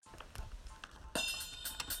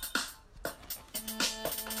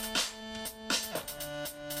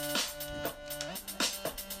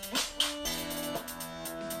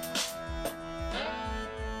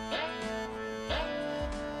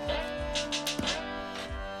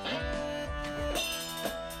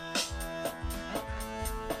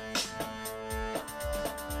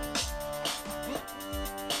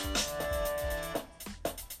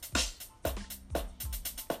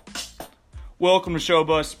Welcome to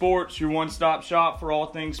Showbuzz Sports, your one-stop shop for all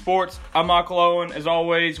things sports. I'm Michael Owen. As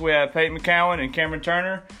always, we have Peyton McCowan and Cameron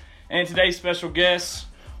Turner. And today's special guest,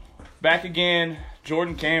 back again,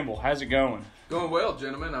 Jordan Campbell. How's it going? Going well,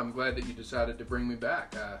 gentlemen. I'm glad that you decided to bring me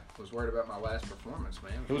back. I was worried about my last performance,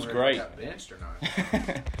 man. It was great. If I got benched or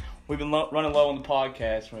not. We've been running low on the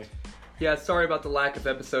podcast. Yeah, sorry about the lack of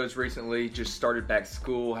episodes recently. Just started back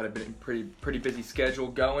school, had a pretty busy schedule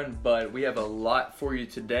going, but we have a lot for you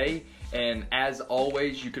today. And as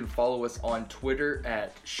always, you can follow us on Twitter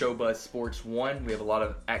at ShowBuzzSports1. We have a lot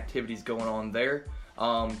of activities going on there.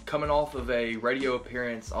 Coming off of a radio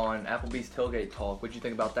appearance on Applebee's Tailgate Talk. What'd you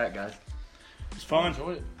think about that, guys? It's fun.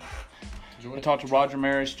 Enjoy it. I talked to Roger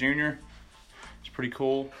Maris Jr. It's pretty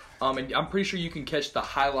cool. And I'm pretty sure you can catch the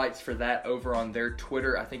highlights for that over on their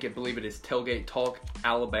Twitter. I believe it is Tailgate Talk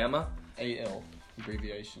Alabama. AL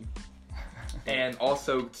abbreviation. And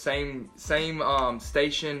also same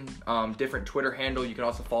station, different Twitter handle. You can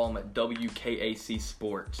also follow them at WKAC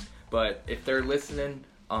Sports. But if they're listening,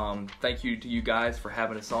 thank you to you guys for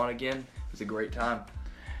having us on again. It was a great time.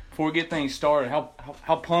 Before we get things started,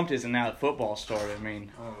 how pumped is it now that football started? I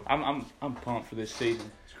mean, I'm pumped for this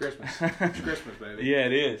season. It's Christmas. It's Christmas, baby. Yeah,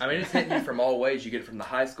 it is. I mean, it's hitting you from all ways. You get it from the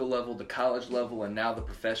high school level, the college level, and now the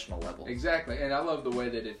professional level. Exactly. And I love the way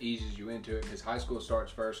that it eases you into it because high school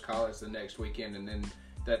starts first, college the next weekend, and then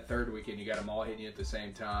that third weekend you got them all hitting you at the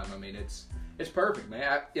same time. I mean, it's perfect,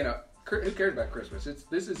 man. Who cares about Christmas?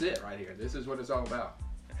 This is it right here. This is what it's all about.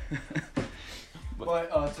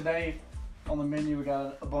 But today on the menu we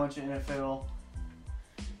got a bunch of NFL,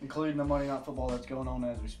 including the Monday Night Football that's going on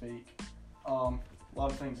as we speak. A lot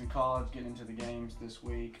of things in college, getting into the games this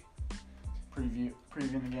week, previewing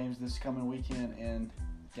the games this coming weekend and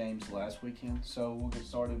games last weekend. So we'll get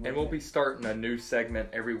started with And we'll be starting a new segment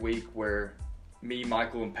every week where me,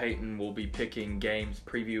 Michael, and Peyton will be picking games,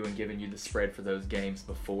 preview, and giving you the spread for those games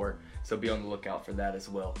before. So be on the lookout for that as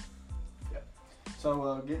well.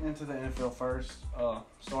 So getting into the NFL first,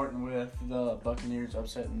 starting with the Buccaneers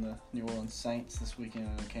upsetting the New Orleans Saints this weekend.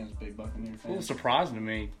 I know Cam's a big Buccaneer fan. A little surprising to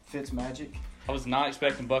me. Fitzmagic. I was not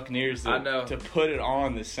expecting Buccaneers to put it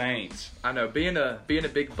on the Saints. I know. Being a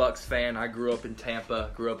big Bucs fan, I grew up in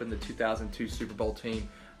Tampa, grew up in the 2002 Super Bowl team.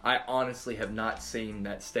 I honestly have not seen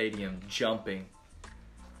that stadium jumping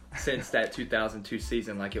since that 2002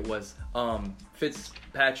 season like it was.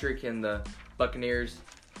 Fitzpatrick and the Buccaneers,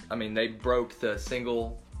 I mean, they broke the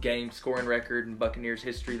single game scoring record in Buccaneers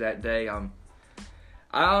history that day. I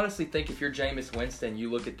honestly think if you're Jameis Winston,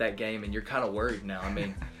 you look at that game and you're kind of worried now. I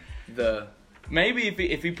mean, maybe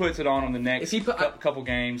if he puts it on the next couple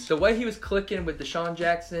games. The way he was clicking with Deshaun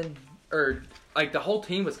Jackson, or like the whole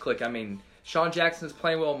team was clicking. I mean, Deshaun Jackson was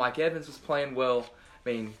playing well. Mike Evans was playing well. I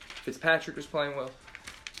mean, Fitzpatrick was playing well.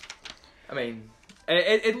 I mean,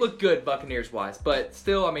 it looked good Buccaneers-wise. But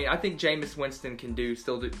still, I mean, I think Jameis Winston can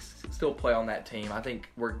still play on that team. I think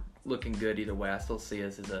we're looking good either way. I still see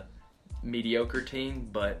us as a mediocre team,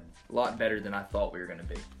 but a lot better than I thought we were going to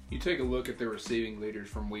be. You take a look at the receiving leaders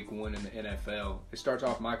from week 1 in the NFL. It starts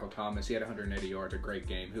off Michael Thomas. He had 180 yards, a great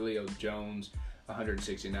game. Julio Jones,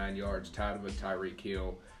 169 yards, tied with Tyreek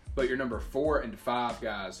Hill. But your number 4 and 5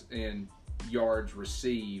 guys in yards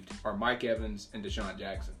received are Mike Evans and Deshaun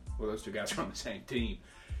Jackson. Well, those two guys are on the same team.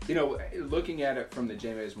 You know, looking at it from the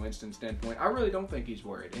Jameis Winston standpoint, I really don't think he's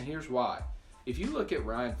worried. And here's why. If you look at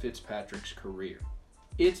Ryan Fitzpatrick's career,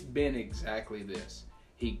 it's been exactly this.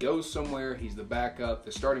 He goes somewhere, he's the backup,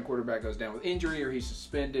 the starting quarterback goes down with injury or he's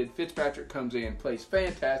suspended. Fitzpatrick comes in, plays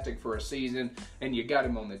fantastic for a season, and you got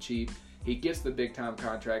him on the cheap. He gets the big-time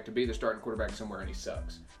contract to be the starting quarterback somewhere, and he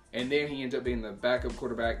sucks. And then he ends up being the backup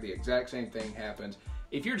quarterback. The exact same thing happens.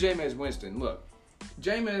 If you're Jameis Winston, look,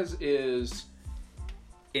 Jameis is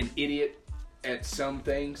an idiot at some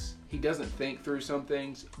things. He doesn't think through some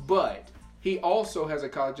things, but he also has a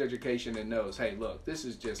college education and knows, hey, look, this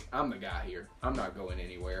is just, I'm the guy here. I'm not going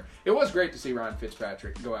anywhere. It was great to see Ryan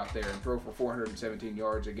Fitzpatrick go out there and throw for 417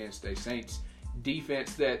 yards against a Saints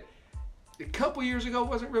defense that a couple years ago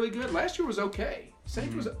wasn't really good. Last year was okay.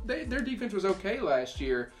 Saints their defense was okay last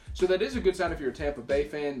year, so that is a good sign if you're a Tampa Bay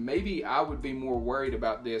fan. Maybe I would be more worried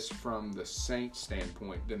about this from the Saints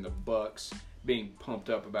standpoint than the Bucs being pumped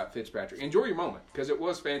up about Fitzpatrick. Enjoy your moment because it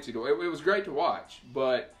was fancy. It was great to watch,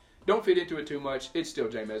 but don't feed into it too much. It's still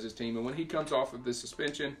Jameis's team, and when he comes off of the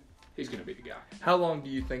suspension, he's going to be the guy. How long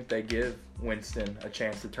do you think they give Winston a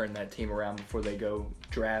chance to turn that team around before they go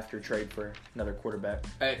draft or trade for another quarterback?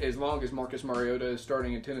 As long as Marcus Mariota is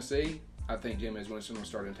starting in Tennessee, I think Jameis Winston will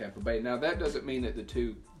start in Tampa Bay. Now, that doesn't mean that the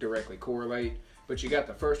two directly correlate, but you got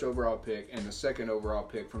the first overall pick and the second overall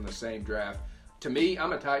pick from the same draft. to me,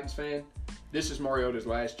 I'm a Titans fan. This is Mariota's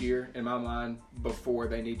last year, in my mind, before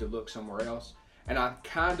they need to look somewhere else. And I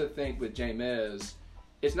kind of think with Jameis,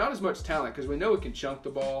 it's not as much talent, because we know he can chunk the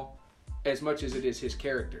ball as much as it is his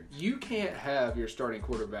character. You can't have your starting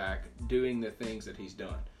quarterback doing the things that he's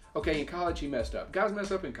done. Okay, in college, he messed up. Guys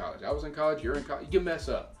mess up in college. I was in college, you're in college, you mess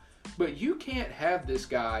up. But you can't have this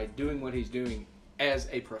guy doing what he's doing as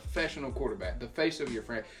a professional quarterback, the face of your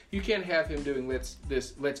franchise. You can't have him doing let's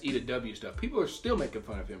eat a W stuff. People are still making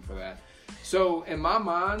fun of him for that. So in my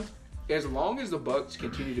mind, as long as the Bucs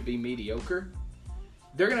continue to be mediocre,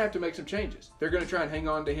 they're going to have to make some changes. They're going to try and hang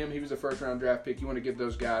on to him. He was a first-round draft pick. You want to give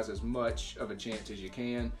those guys as much of a chance as you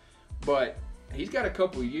can. But he's got a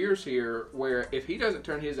couple of years here where if he doesn't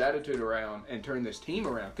turn his attitude around and turn this team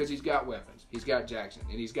around, because he's got weapons. He's got Jackson,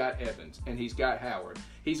 and he's got Evans, and he's got Howard.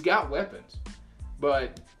 He's got weapons.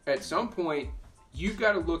 But at some point, you've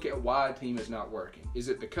got to look at why a team is not working. Is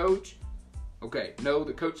it the coach? Okay, no,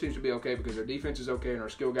 the coach seems to be okay because their defense is okay and our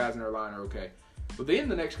skill guys in our line are okay. But then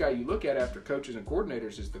the next guy you look at after coaches and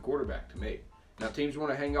coordinators is the quarterback to me. Now, teams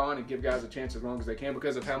want to hang on and give guys a chance as long as they can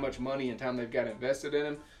because of how much money and time they've got invested in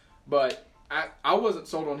him. But I wasn't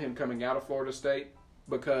sold on him coming out of Florida State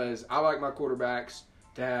because I like my quarterbacks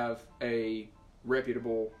to have a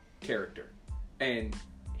reputable character. And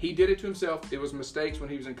he did it to himself. It was mistakes when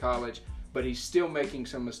he was in college, but he's still making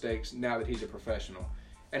some mistakes now that he's a professional.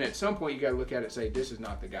 And at some point, you got to look at it and say, this is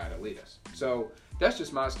not the guy to lead us. So that's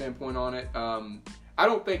just my standpoint on it. I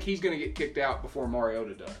don't think he's going to get kicked out before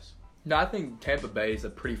Mariota does. No, I think Tampa Bay is a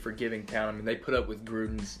pretty forgiving town. I mean, they put up with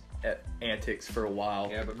Gruden's antics for a while.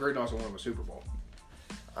 Yeah, but Gruden also won a Super Bowl.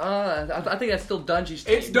 I think that's still Dungy's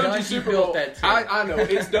team. It's Dungy Super Bowl. That team. I know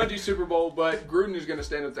it's Dungy Super Bowl, but Gruden is going to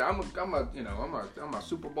stand up there. I'm a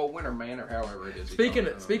Super Bowl winner, man, or however it is. Speaking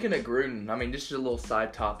of Gruden, I mean, this is a little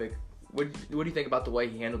side topic. What do you think about the way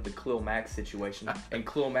he handled the Khalil Mack situation and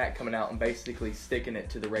Khalil Mack coming out and basically sticking it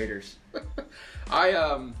to the Raiders?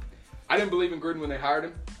 I didn't believe in Gruden when they hired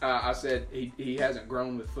him. I said he hasn't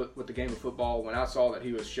grown with the game of football. When I saw that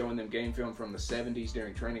he was showing them game film from the 70s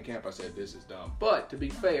during training camp, I said, this is dumb. But to be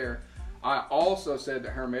fair, I also said that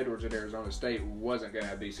Herm Edwards at Arizona State wasn't going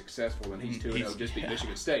to be successful, and he's 2-0 just beat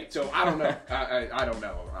Michigan State. So I don't know. I don't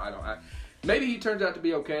know. Maybe he turns out to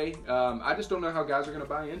be okay. I just don't know how guys are going to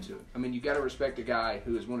buy into it. I mean, you got to respect a guy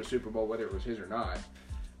who has won a Super Bowl, whether it was his or not.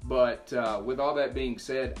 But with all that being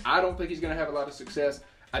said, I don't think he's going to have a lot of success.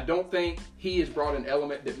 I don't think he has brought an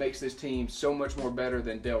element that makes this team so much more better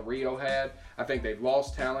than Del Rio had. I think they've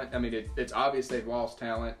lost talent. I mean, it's obvious they've lost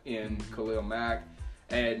talent in Khalil Mack.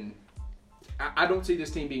 And I don't see this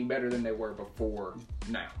team being better than they were before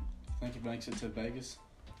now. Think he makes it to Vegas?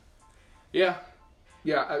 Yeah.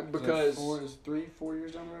 Yeah, because... 4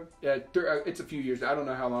 years down the road? Yeah, it's a few years. I don't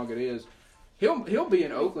know how long it is. He'll be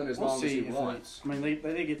in Oakland as long as he wants. I mean, they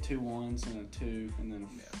did get 2 1s and a 2 and then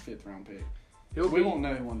a 5th round pick. We won't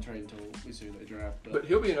know one trade until we see who they draft. But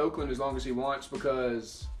he'll be in Oakland as long as he wants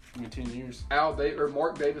because 10 years.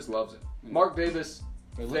 Mark Davis loves it. Yeah. Mark Davis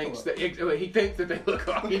thinks that they look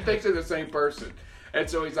alike. He thinks they're the same person. And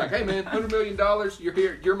so he's like, hey man, $100 million, you're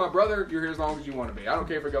here, you're my brother, you're here as long as you want to be. I don't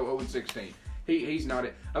care if I go 0-16. He's not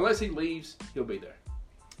it. Unless he leaves, he'll be there.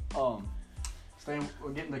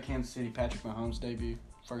 We're getting to Kansas City. Patrick Mahomes' debut.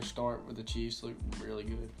 First start with the Chiefs looked really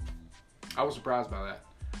good. I was surprised by that.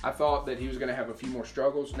 I thought that he was going to have a few more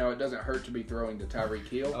struggles. Now, it doesn't hurt to be throwing to Tyreek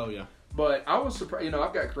Hill. Oh, yeah. But I was surprised. You know,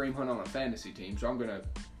 I've got Kareem Hunt on a fantasy team, so I'm going to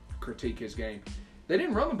critique his game. They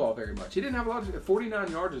didn't run the ball very much. He didn't have a lot of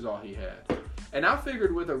 49 yards is all he had. And I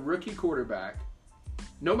figured with a rookie quarterback,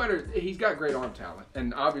 no matter – he's got great arm talent.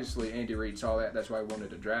 And obviously, Andy Reid saw that. That's why he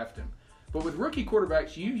wanted to draft him. But with rookie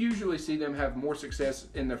quarterbacks, you usually see them have more success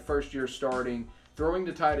in their first year starting – throwing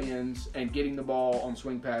to tight ends and getting the ball on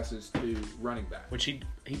swing passes to running back. Which he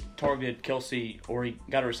targeted Kelsey, or he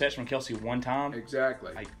got a reception from Kelsey one time.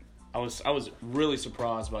 Exactly. I was really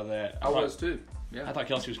surprised by that. I was too. Yeah. I thought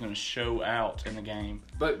Kelsey was going to show out in the game.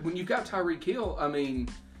 But when you've got Tyreek Hill, I mean,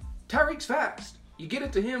 Tyreek's fast. You get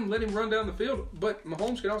it to him, let him run down the field, but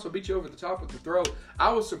Mahomes can also beat you over the top with the throw.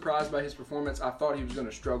 I was surprised by his performance. I thought he was going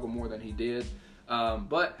to struggle more than he did.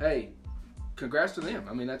 But, hey, congrats to them.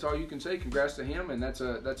 I mean, that's all you can say. Congrats to him, and that's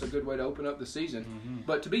a good way to open up the season. Mm-hmm.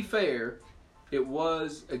 But to be fair, it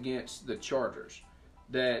was against the Chargers.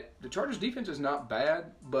 That the Chargers' defense is not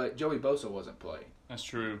bad, but Joey Bosa wasn't playing. That's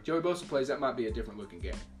true. Joey Bosa plays, that might be a different looking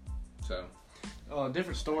game. So,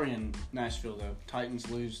 different story in Nashville though.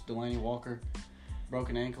 Titans lose Delaney Walker,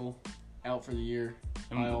 broken ankle, out for the year.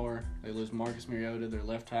 IR. They lose Marcus Mariota, their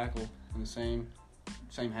left tackle, in the same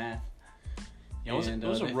half. Yeah, it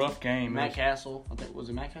was a rough game. Matt Castle, I think, was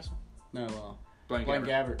it Matt Castle? No, Blaine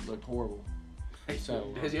Gabbert looked horrible.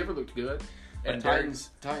 So Has he ever looked good? And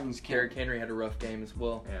Titans Derrick can't. Henry had a rough game as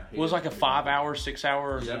well. Yeah, It was like a 5 hour, 6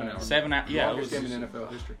 hour, 7 hours. 7 hour. Yeah, it Longest was. game in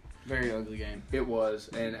NFL history. Very ugly game. It was,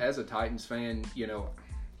 and as a Titans fan,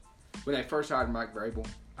 when they first hired Mike Vrabel,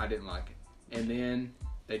 I didn't like it, and then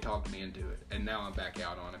they talked me into it, and now I'm back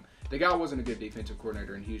out on him. The guy wasn't a good defensive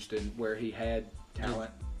coordinator in Houston, where he had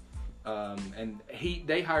talent, and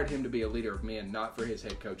they hired him to be a leader of men, not for his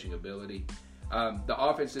head coaching ability. The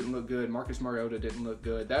offense didn't look good. Marcus Mariota didn't look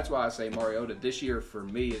good. That's why I say Mariota this year for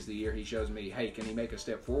me is the year he shows me, hey, can he make a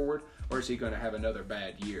step forward, or is he going to have another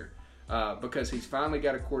bad year? Because he's finally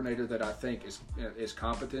got a coordinator that I think is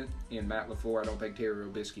competent in Matt LaFleur. I don't think Terry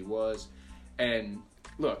Robisky was. And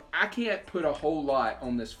look, I can't put a whole lot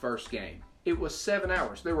on this first game. It was 7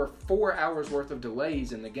 hours. There were 4 hours worth of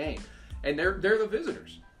delays in the game, and they're the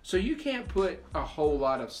visitors. So you can't put a whole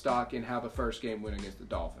lot of stock in how the first game went against the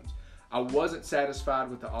Dolphins. I wasn't satisfied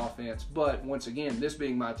with the offense, but once again, this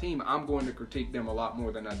being my team, I'm going to critique them a lot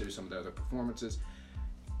more than I do some of the other performances.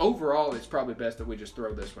 Overall, it's probably best that we just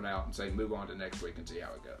throw this one out and say move on to next week and see how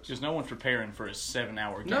it goes. Because no one's preparing for a 7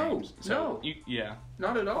 hour game. No. Yeah.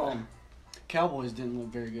 Not at all. Cowboys didn't look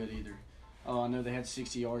very good either. I know they had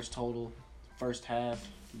 60 yards total. First half,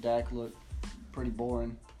 Dak looked pretty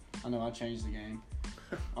boring. I know I changed the game.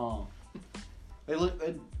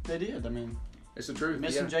 They did. I mean, It's the truth.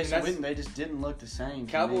 missing Yeah. Jason Witten, they just didn't look the same.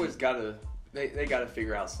 to Cowboys me. gotta they gotta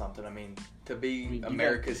figure out something. I mean, to be you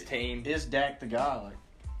America's got- team. Is Dak the guy? Like,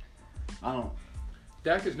 I don't.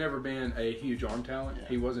 Dak has never been a huge arm talent. Yeah.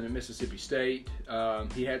 He wasn't at Mississippi State.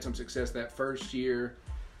 He had some success that first year.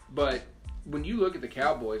 But when you look at the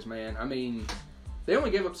Cowboys, man, I mean, they only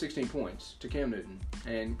gave up 16 points to Cam Newton.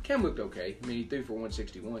 And Cam looked okay. I mean, he threw for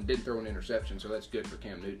 161. Didn't throw an interception, so that's good for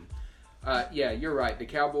Cam Newton. Yeah, you're right. The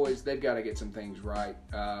Cowboys, they've got to get some things right.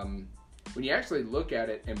 When you actually look at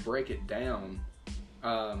it and break it down,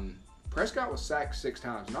 Prescott was sacked 6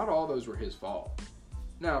 times. Not all those were his fault.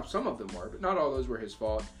 Now, some of them were, but not all those were his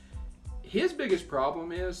fault. His biggest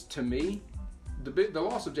problem is, to me, the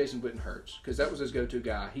loss of Jason Witten hurts because that was his go-to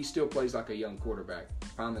guy. He still plays like a young quarterback.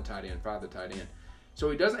 Find the tight end.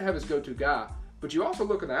 So he doesn't have his go-to guy. But you also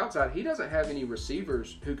look on the outside, he doesn't have any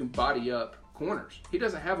receivers who can body up corners. He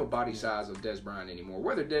doesn't have a body size of Dez Bryant anymore.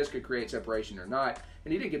 Whether Dez could create separation or not,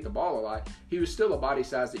 and he didn't get the ball a lot, he was still a body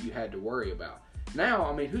size that you had to worry about. Now,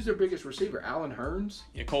 I mean, who's their biggest receiver? Allen Hurns?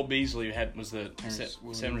 Yeah, Cole Beasley was the Terrence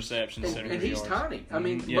 7 receptions, And 73 he's yards. tiny. I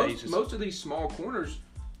mean, Yeah, he's just- most of these small corners,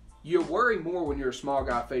 you worry more when you're a small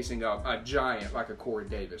guy facing a giant like a Corey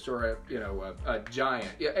Davis or a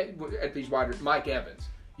giant at these wide. Mike Evans.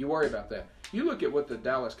 You worry about that. You look at what the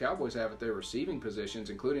Dallas Cowboys have at their receiving positions,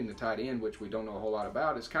 including the tight end, which we don't know a whole lot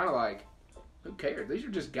about. It's kind of like, who cares? These are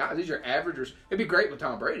just guys. These are averagers. It'd be great with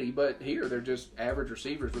Tom Brady, but here they're just average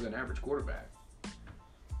receivers with an average quarterback.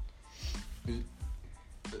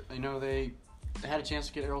 You know, they had a chance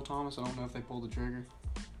to get Earl Thomas. I don't know if they pulled the trigger.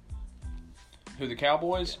 Who, the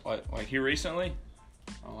Cowboys? Like here recently?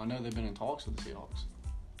 Oh, I know they've been in talks with the Seahawks.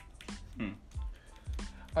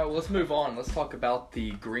 All right, well, let's move on. Let's talk about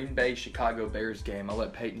the Green Bay Chicago Bears game. I'll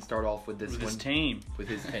let Peyton start off with this With one. his team. With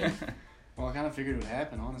his team. Well, I kind of figured it would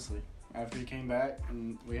happen, honestly. After he came back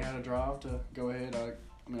and we had a drive to go ahead.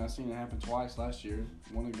 I've seen it happen twice last year.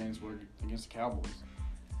 One of the games were against the Cowboys.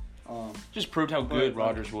 Just proved how good But, like,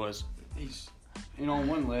 Rodgers was. He's, on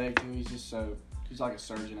one leg, too. He's like a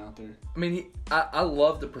surgeon out there. I mean, I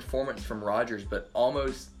love the performance from Rodgers, but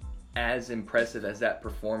almost as impressive as that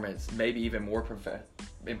performance, maybe even more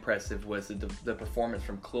impressive, was the performance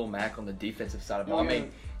from Khalil Mack on the defensive side of the ball. Yeah. I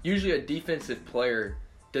mean, usually a defensive player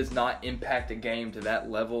does not impact a game to that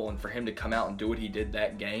level, and for him to come out and do what he did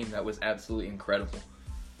that game, that was absolutely incredible.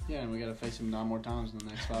 Yeah, and we got to face him 9 more times in the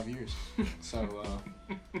next 5 years. So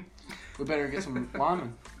we better get some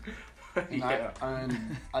linemen. And Yeah.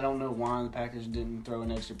 I don't know why the Packers didn't throw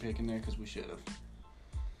an extra pick in there because we should have.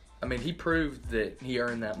 I mean, he proved that he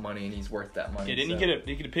earned that money and he's worth that money. Yeah, didn't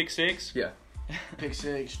he get a pick 6? Yeah. Pick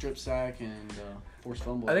 6, strip sack, and forced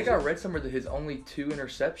fumble. I think I read somewhere that his only 2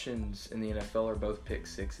 interceptions in the NFL are both pick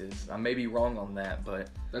 6s. I may be wrong on that, but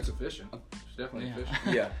That's efficient. It's definitely Yeah.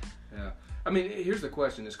 efficient. yeah. Yeah. I mean, here's the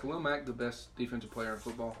question: is Khalil Mack the best defensive player in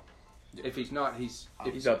football? If he's not, he's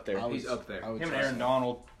up there. He's up there. Him and Aaron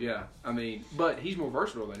Donald. Yeah, I mean, but he's more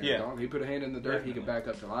versatile than Aaron Yeah. Donald. He put a hand in the dirt. He can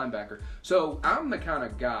Definitely. back up to linebacker. So I'm the kind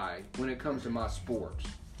of guy when it comes to my sports.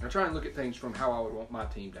 I try and look at things from how I would want my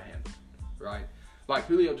team to handle, right? Like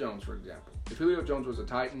Julio Jones, for example. If Julio Jones was a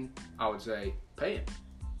Titan, I would say pay him.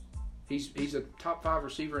 He's a top 5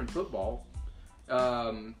 receiver in football.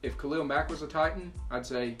 If Khalil Mack was a Titan, I'd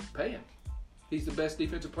say pay him. He's the best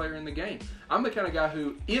defensive player in the game. I'm the kind of guy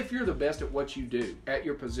who, if you're the best at what you do, at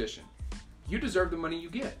your position, you deserve the money you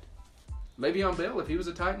get. Le'Veon Bell, if he was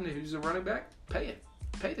a Titan and he was a running back, pay him.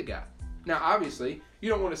 Pay the guy. Now, obviously, you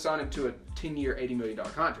don't want to sign him to a 10-year, $80 million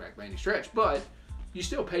contract by any stretch, but you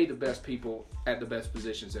still pay the best people at the best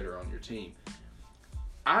positions that are on your team.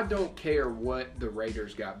 I don't care what the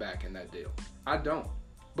Raiders got back in that deal. I don't.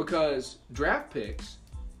 Because draft picks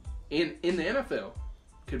in the NFL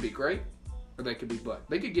could be great or they could be bad.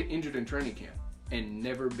 They could get injured in training camp and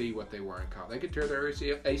never be what they were in college. They could tear their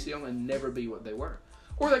ACL and never be what they were.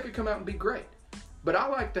 Or they could come out and be great. But I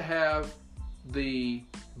like to have the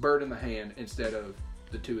bird in the hand instead of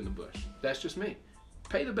the two in the bush. That's just me.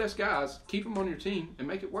 Pay the best guys, keep them on your team, and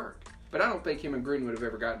make it work. But I don't think him and Gruden would have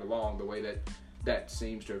ever gotten along the way that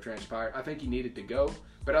seems to have transpired. I think he needed to go.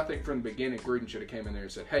 But I think from the beginning, Gruden should have came in there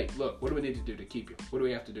and said, hey, look, what do we need to do to keep you? What do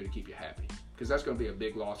we have to do to keep you happy? Because that's going to be a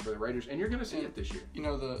big loss for the Raiders, and you're going to see it this year. You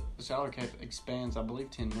know, the salary cap expands, I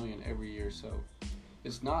believe, $10 million every year, so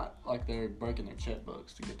it's not like they're breaking their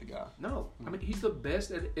checkbooks to get the guy. No. I mean, he's the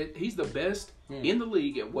best he's the best in the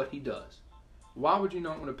league at what he does. Why would you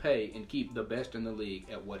not want to pay and keep the best in the league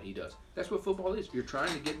at what he does? That's what football is. You're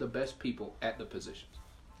trying to get the best people at the positions.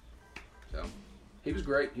 So, he was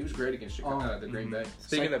great. He was great against Chicago, the Green Bay.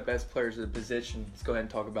 Speaking of best players of the position, let's go ahead and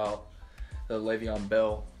talk about the Le'Veon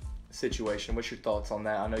Bell situation. What's your thoughts on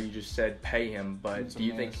that? I know you just said pay him, but do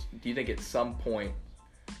you think at some point,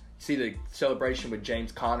 see the celebration with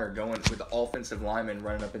James Conner going with the offensive lineman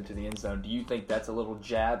running up into the end zone, do you think that's a little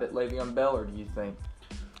jab at Le'Veon Bell, or do you think?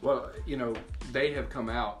 Well, you know, they have come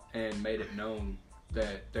out and made it known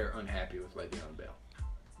that they're unhappy with Le'Veon Bell.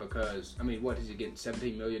 Because, I mean, what is he getting,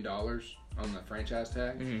 $17 million on the franchise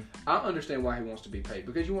tag? Mm-hmm. I understand why he wants to be paid,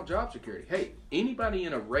 because you want job security. Hey, anybody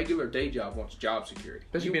in a regular day job wants job security.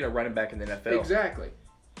 Especially being a running back in the NFL. Exactly.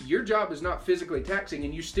 Your job is not physically taxing,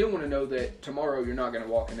 and you still want to know that tomorrow you're not going to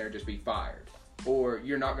walk in there and just be fired. Or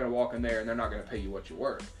you're not going to walk in there and they're not going to pay you what you're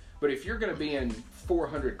worth. But if you're going to be in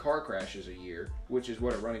 400 car crashes a year, which is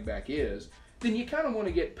what a running back is, then you kind of want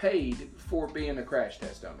to get paid for being a crash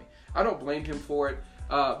test dummy. I don't blame him for it.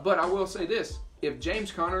 But I will say this. If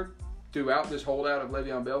James Conner, throughout this holdout of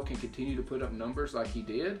Le'Veon Bell, can continue to put up numbers like he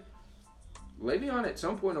did, Le'Veon at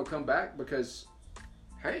some point will come back because,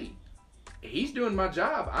 hey, he's doing my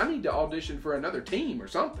job. I need to audition for another team or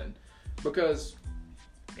something, because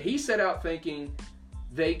he set out thinking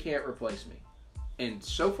they can't replace me. And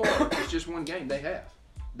so far, it's just one game they have.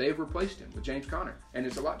 They've replaced him with James Conner, and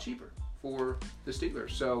it's a lot cheaper for the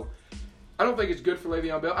Steelers. So I don't think it's good for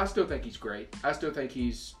Le'Veon Bell. I still think he's great. I still think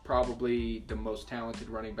he's probably the most talented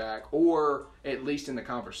running back, or at least in the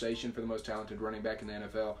conversation for the most talented running back in the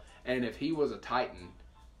NFL. And if he was a Titan,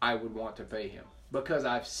 I would want to pay him, because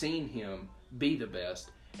I've seen him be the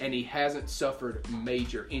best, and he hasn't suffered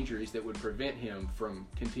major injuries that would prevent him from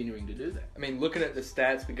continuing to do that. I mean, looking at the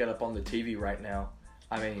stats we got up on the TV right now,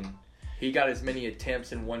 I mean, he got as many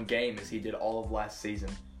attempts in one game as he did all of last season.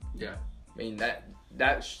 Yeah. I mean,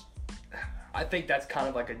 I think that's kind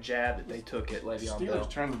of like a jab that they took at Le'Veon Bell. Steelers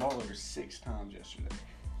turned the ball over 6 times yesterday.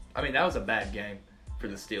 I mean, that was a bad game for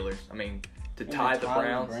the Steelers. I mean, to tie the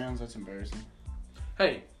Browns. That's embarrassing.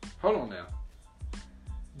 Hey, hold on now.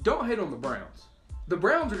 Don't hate on the Browns. The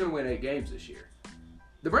Browns are going to win 8 games this year.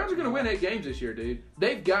 The Browns are going to win 8 games this year, dude.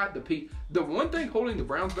 They've got the one thing holding the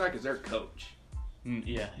Browns back is their coach.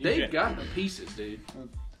 Yeah. They've got the pieces, dude.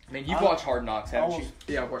 I mean, you've watched Hard Knocks, haven't you?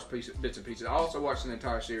 Yeah, I've watched bits and pieces. I also watched an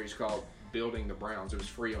entire series called Building the Browns. It was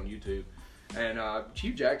free on YouTube. And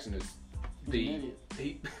Hugh Jackson is He's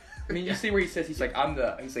I mean, you see where he says he's like I'm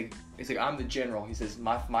the general. He says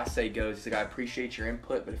my say goes. He's like, I appreciate your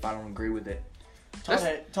input, but if I don't agree with it, Todd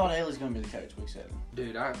Haley's going to be the coach week 7.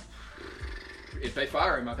 Dude, if they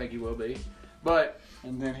fire him, I think he will be. But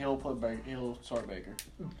and then he'll start Baker.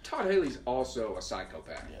 Todd Haley's also a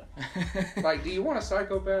psychopath. Yeah. Like, do you want a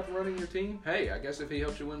psychopath running your team? Hey, I guess if he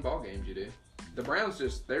helps you win ball games, you do. The Browns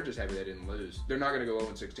they're just happy they didn't lose. They're not going to go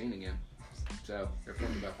 0-16 again. So they're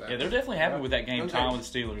pumped about that. Yeah, they're definitely happy with that game time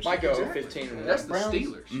with the Steelers. might go Exactly. 15. That's the Browns-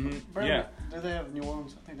 Steelers. Mm-hmm. Browns, Yeah. Do they have New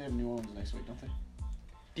Orleans? I think they have New Orleans next week, don't they?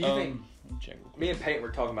 Do you think? Let me check real quick. Me and Peyton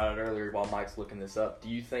were talking about it earlier while Mike's looking this up. Do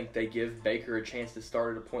you think they give Baker a chance to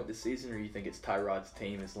start at a point this season, or do you think it's Tyrod's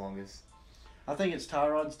team as long as? I think it's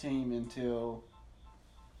Tyrod's team until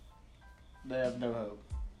they have no hope.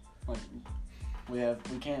 Like we're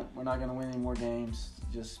not going to win any more games.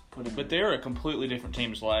 Just put him. But they're a completely different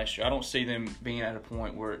team as last year. I don't see them being at a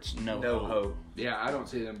point where it's no hope. Yeah, I don't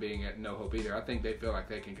see them being at no hope either. I think they feel like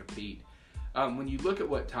they can compete. When you look at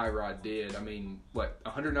what Tyrod did,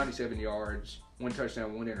 197 yards, 1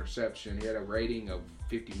 touchdown, 1 interception. He had a rating of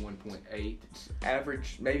 51.8.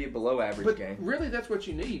 Average, maybe below average But game. really, that's what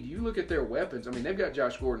you need. You look at their weapons. They've got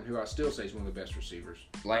Josh Gordon, who I still say is one of the best receivers.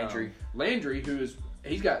 Landry. Landry,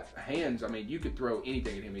 he's got hands. You could throw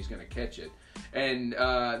anything at him, he's going to catch it. And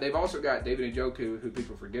they've also got David Njoku, who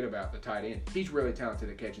people forget about, the tight end. He's really talented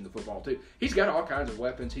at catching the football, too. He's got all kinds of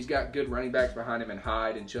weapons. He's got good running backs behind him in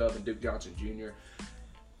Hyde and Chubb and Duke Johnson Jr.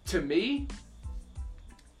 To me,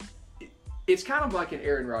 it's kind of like an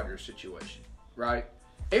Aaron Rodgers situation, right?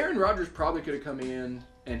 Aaron Rodgers probably could have come in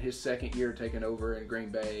his second year taking over in Green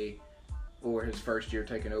Bay, or his first year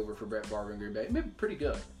taking over for Brett Favre in Green Bay. Maybe pretty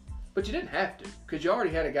good. But you didn't have to, because you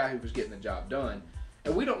already had a guy who was getting the job done.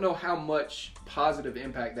 And we don't know how much positive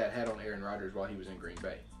impact that had on Aaron Rodgers while he was in Green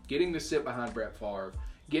Bay. Getting to sit behind Brett Favre,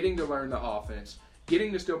 getting to learn the offense,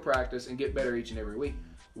 getting to still practice and get better each and every week.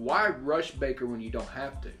 Why rush Baker when you don't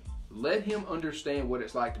have to? Let him understand what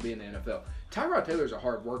it's like to be in the NFL. Tyrod Taylor's a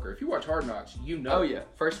hard worker. If you watch Hard Knocks, you know. Oh, yeah.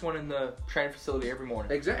 First one in the training facility every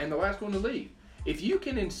morning. Exactly, and the last one to leave. If you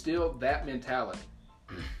can instill that mentality,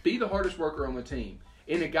 be the hardest worker on the team,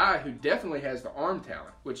 in a guy who definitely has the arm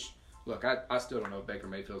talent, which, look, I still don't know if Baker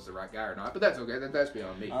Mayfield's the right guy or not, but that's okay. That's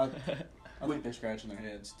beyond me. I think they're scratching their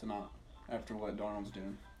heads tonight after what Darnold's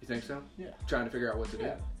doing. You think so? Yeah. Trying to figure out what to do.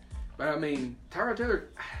 Yeah. But, Tyrod Taylor,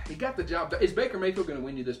 he got the job done. Is Baker Mayfield going to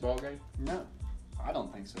win you this ball game? No, I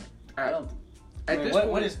don't think so. At- I don't. At I mean, this what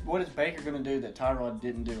point, is Baker going to do that Tyrod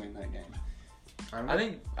didn't do in that game? I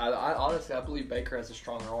honestly believe Baker has a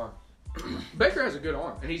strong arm. Baker has a good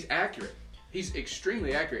arm, and he's accurate. He's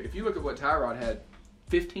extremely accurate. If you look at what Tyrod had,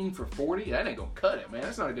 15 for 40, that ain't going to cut it, man.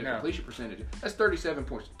 That's not a good completion percentage. That's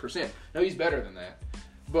 37%. No, he's better than that.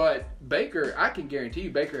 But Baker, I can guarantee you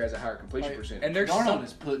Baker has a higher completion percentage. And there's Darnold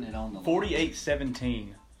is putting it on the line. 48-17.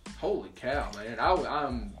 Holy cow, man.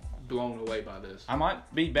 I'm blown away by this. I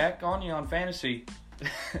might be back on you on fantasy.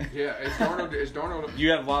 Yeah, is Darnold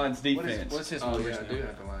You have Lions What defense. what's his Oh, numbers yeah, I now? do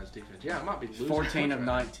have the Lions defense. Yeah, I might be losing. 14 of points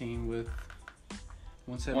right 19 with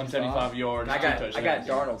 175 yards. I 2 got touchdowns.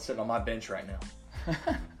 Darnold sitting on my bench right now.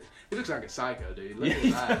 He looks like a psycho, dude. Look at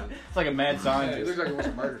his eyes. It's like a mad Yeah, he scientist. looks like he wants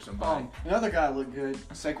to murder somebody. Another guy looked good,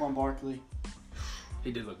 Saquon Barkley.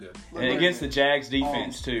 He did look good. And against the Jags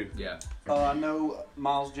defense, too. Yeah. I know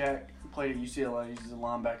Miles Jack played at UCLA. He's a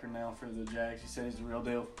linebacker now for the Jags. He said he's the real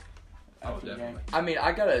deal. Oh, after the game. definitely.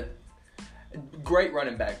 I got a great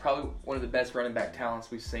running back, probably one of the best running back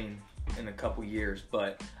talents we've seen in a couple years.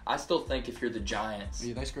 But I still think if you're the Giants,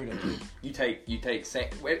 Yeah, they screwed up too. you take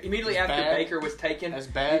immediately As after bad- Baker was taken. As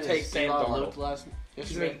bad you take as Sam Eli Darnold. looked last I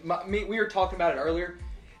yesterday. mean, we were talking about it earlier.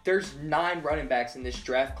 There's 9 running backs in this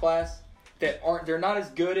draft class that they're not as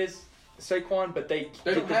good as Saquon, but they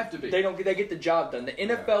don't have to be. They get the job done. The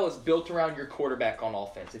NFL is built around your quarterback on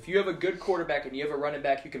offense. If you have a good quarterback and you have a running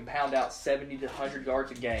back who can pound out 70 to 100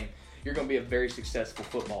 yards a game, you're going to be a very successful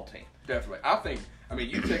football team. Definitely.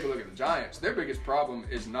 You take a look at the Giants. Their biggest problem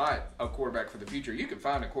is not a quarterback for the future. You can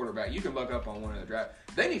find a quarterback. You can look up on one in the draft.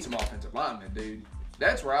 They need some offensive linemen, dude.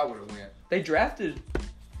 That's where I would have went. They drafted.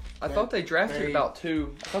 I thought they drafted about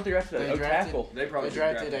 2. I thought they drafted a tackle. They probably They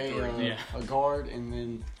drafted three. a guard, and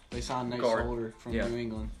then they signed Nate Guard. Solder from Yeah. New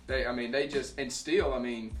England.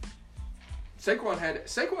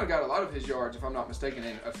 Saquon got a lot of his yards, if I'm not mistaken,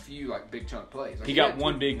 in a few big chunk plays. He got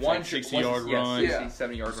one big 60-yard run. 60,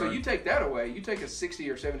 70-yard So run. you take that away, you take a 60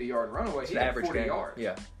 or 70 yard run away, he an had average 40 game. yards.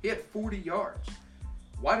 Yeah. He had 40 yards.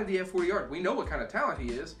 Why did he have 40 yards? We know what kind of talent he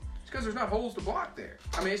is. It's because there's not holes to block there.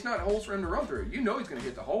 It's not holes for him to run through. You know he's going to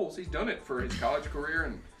hit the holes. He's done it for his college career,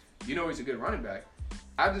 and you know he's a good running back.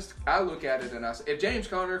 I look at it and I say, if James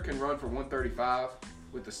Conner can run for 135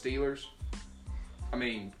 with the Steelers,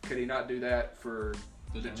 could he not do that for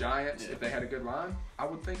the Giants if they had a good line? I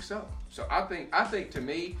would think so. So I think to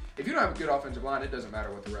me, if you don't have a good offensive line, it doesn't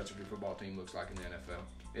matter what the rest of your football team looks like in the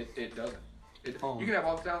NFL. It doesn't. You can have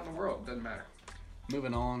all the talent in the world. It doesn't matter.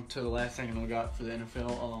 Moving on to the last thing we got for the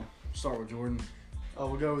NFL. Start with Jordan.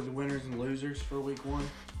 We'll go with the winners and losers for week 1.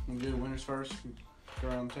 We'll do the winners first. Go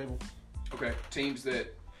around the table. Okay, teams that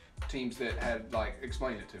had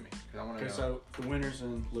explain it to me because I want to Okay, know. so the winners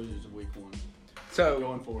and losers of week 1 So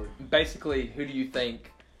going forward. basically, who do you think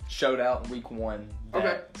showed out in week 1 Okay.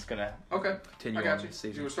 that's going to Okay, continue I got on you. this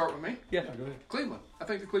You season? want to start with me? Yeah. Go ahead. Cleveland. I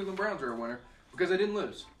think the Cleveland Browns are a winner because they didn't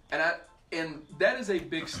lose, and that is a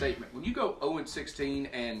big statement. When you go 0-16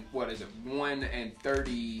 and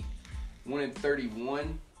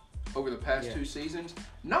 1-31 over the past 2 seasons,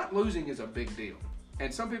 not losing is a big deal.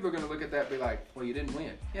 And some people are going to look at that and be like, well, you didn't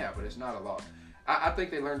win. Yeah, but it's not a loss. I think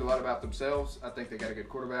they learned a lot about themselves. I think they got a good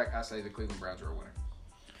quarterback. I say the Cleveland Browns are a winner.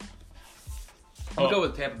 I'm gonna go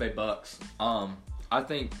with Tampa Bay Bucks. I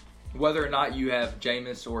think whether or not you have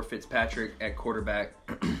Jameis or Fitzpatrick at quarterback,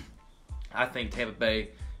 I think Tampa Bay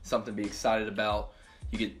something to be excited about.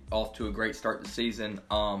 You get off to a great start this season.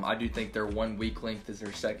 I do think their 1 weak length is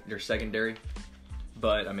their secondary,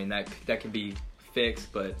 but I mean that can be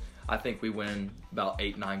fixed. But I think we win about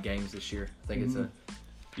 8-9 games this year. I think it's a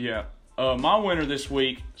Yeah. My winner this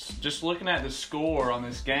week, just looking at the score on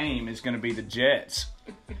this game, is going to be the Jets.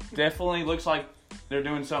 Definitely looks like they're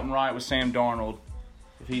doing something right with Sam Darnold.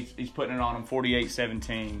 If he's putting it on them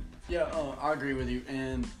 48-17. Yeah, I agree with you.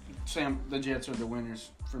 And Sam, the Jets are the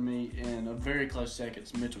winners for me. And a very close second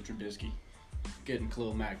is Mitchell Trubisky getting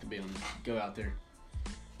Khalil Mack to go out there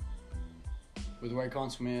with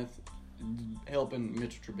Raekwon Smith helping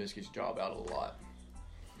Mitchell Trubisky's job out a lot.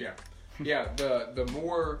 Yeah.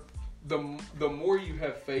 The more you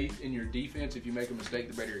have faith in your defense, if you make a mistake,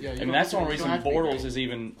 the better. Yeah, And that's the only reason Bortles is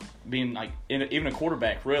even being like even a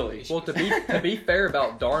quarterback, really. Well, to be fair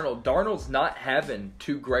about Darnold's not having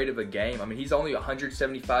too great of a game. I mean, he's only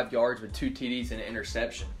 175 yards with 2 TDs and an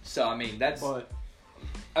interception. So I mean, that's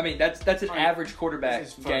an average quarterback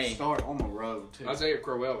His first game. start on the road too. Isaiah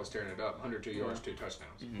Crowell was tearing it up, 102 yards, 2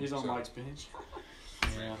 touchdowns. He's on So- Mike's bench.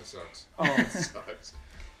 Yeah. That sucks. Oh. Sucks.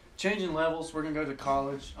 Changing levels, we're gonna go to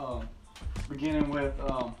college. Beginning with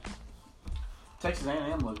Texas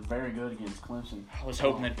A&M looked very good against Clemson. I was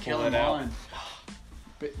hoping they'd pull Kellen that out. Mond.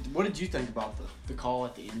 But what did you think about the call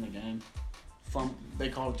at the end of the game? They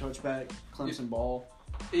called a touchback, Clemson ball.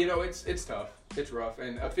 You know, it's tough. It's rough.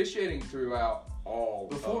 And officiating throughout all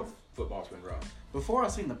of football's been rough. Before I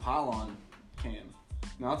seen the pylon cam,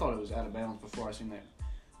 now I thought it was out of bounds before I seen that.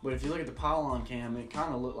 But if you look at the pylon cam, it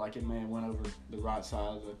kind of looked like it may have went over the right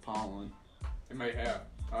side of the pylon. It may have.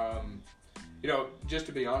 You know, just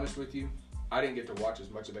to be honest with you, I didn't get to watch as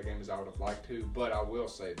much of that game as I would have liked to, but I will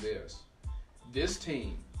say this. This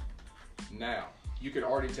team, now, you could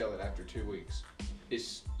already tell it after 2 weeks,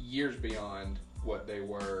 is years beyond what they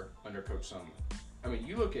were under Coach Sumlin. I mean,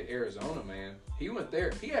 you look at Arizona, man. He went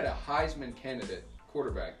there. He had a Heisman candidate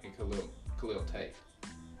quarterback in Khalil Tate.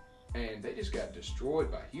 And they just got destroyed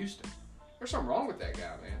by Houston. There's something wrong with that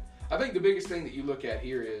guy, man. I think the biggest thing that you look at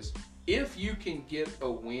here is if you can get a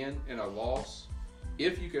win and a loss,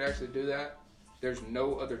 if you could actually do that, there's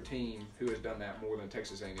no other team who has done that more than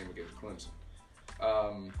Texas A&M against Clemson.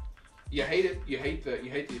 You hate it. You hate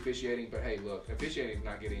the officiating, but hey, look, officiating is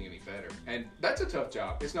not getting any better, and that's a tough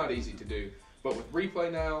job. It's not easy to do, but with replay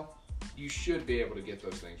now, you should be able to get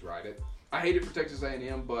those things right. I hate it for Texas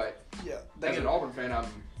A&M, but as an Auburn fan, I'm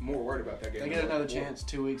more worried about that game. They get another chance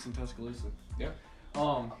 2 weeks in Tuscaloosa. Yeah.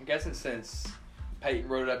 I'm guessing since Peyton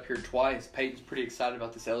wrote it up here twice, Peyton's pretty excited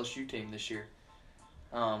about this LSU team this year.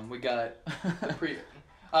 We got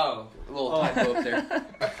a little typo up there.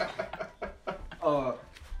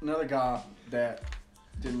 Another guy that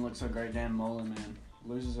didn't look so great, Dan Mullen, man,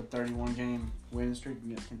 loses a 31-game winning streak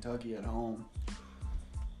against Kentucky at home.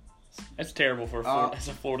 That's terrible for as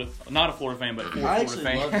a Florida, not a Florida fan, but for I Florida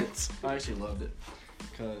actually loved fans. it. I actually loved it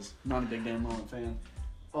because I'm not a big Dan Mullen fan.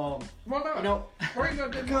 Why not? You know, Why are you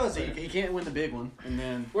not because he can't win the big one, and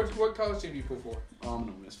then What college team do you pull for? I'm an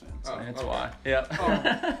Ole Miss fan. So. Oh. That's Okay. why.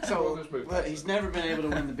 Yeah. So Let's move but he's never been able to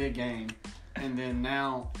win the big game, and then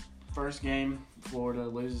now, first game, Florida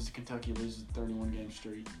loses to Kentucky, loses a 31-game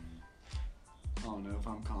streak. I don't know if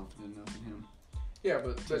I'm confident enough in him. Yeah,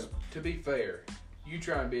 but to be fair, you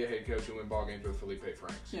try and be a head coach and win ball games with Felipe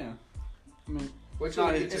Franks. Yeah, I mean, Wait till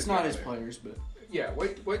he gets it's his not guy his there. players, but Yeah,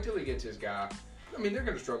 wait till he gets his guy. I mean, they're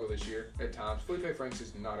going to struggle this year at times. Felipe Franks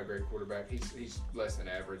is not a great quarterback. He's less than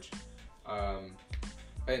average.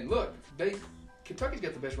 And look, Kentucky's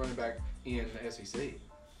got the best running back in the SEC.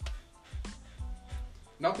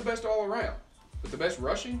 Not the best all around, but the best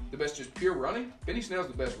rushing, the best just pure running. Benny Snell's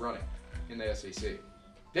the best running in the SEC.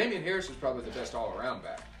 Damian Harris is probably the best all around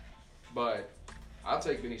back, but I'll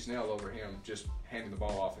take Benny Snell over him just handing the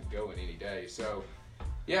ball off and going any day. So.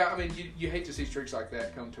 Yeah, I mean, you hate to see streaks like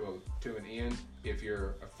that come to an end if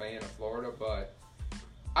you're a fan of Florida, but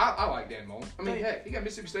I like Dan Mullen. I mean, heck, he got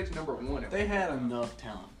Mississippi State to number 1. they had enough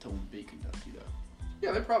talent to beat Kentucky, though.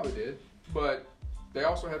 Yeah, they probably did, but they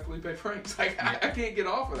also have Felipe Franks. Like, I can't get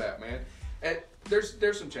off of that, man. And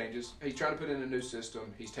there's some changes. He's trying to put in a new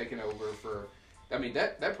system. He's taken over for. I mean,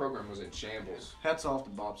 that program was in shambles. Hats off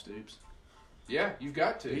to Bob Stoops. Yeah, you've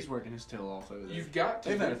got to. He's working his tail off over there. You've got to.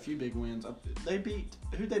 They've had a few big wins.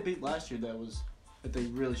 Who'd they beat last year that they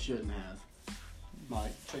really shouldn't have?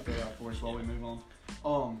 Mike, check that out for us while we move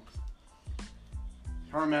on.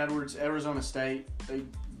 Herm Edwards, Arizona State,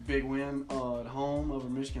 big win at home over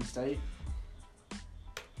Michigan State.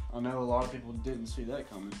 I know a lot of people didn't see that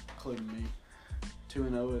coming, including me.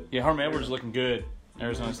 2-0. Yeah, Herm Edwards is looking good.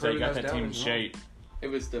 Arizona Yeah, State got improving that us team down in as well. shape. It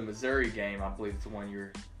was the Missouri game, I believe, it's the one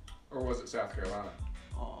you're. Or was it South Carolina?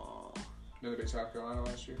 Oh, Did they beat South Carolina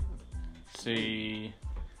last year? See,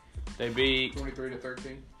 they beat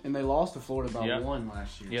 23-13. and they lost to Florida by Yeah. 1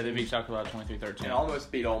 last year. Yeah, they beat South Carolina 23-13. And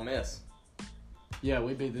almost beat Ole Miss. Yeah,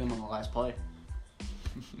 we beat them on the last play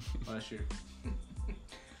last year.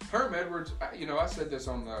 Herm Edwards, I said this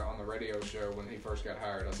on the radio show when he first got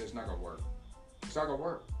hired. I said it's not gonna work. It's not gonna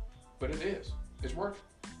work, but it is. It's working,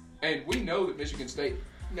 and we know that Michigan State.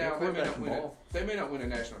 Now they may not win a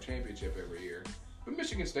national championship every year, but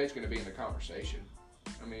Michigan State's going to be in the conversation.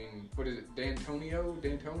 I mean, what is it, D'Antoni?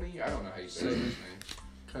 I don't know how you say his name.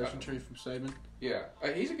 Coaching tree from Saban. Yeah,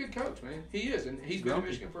 he's a good coach, man. He is, and he's been in Grumpy.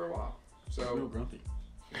 Michigan for a while. Real So grumpy.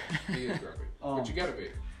 he is grumpy, but you got to be.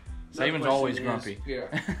 Saban's question always is- grumpy. Yeah.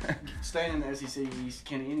 Staying in the SEC East,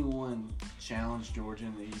 can anyone challenge Georgia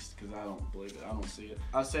in the East? Because I don't believe it. I don't see it.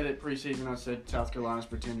 I said it preseason. I said South Carolina's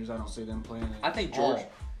pretenders. I don't see them playing it. I think Georgia.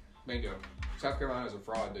 Bingo. South Carolina's a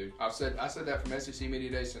fraud, dude. I said that from SEC Media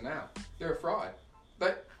Days to now. They're a fraud.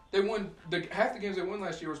 They won half the games they won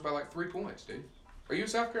last year was by like 3 points, dude. Are you a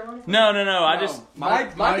South Carolina fan? No. I just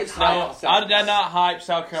Mike is no. high on South I did Carolina. not hype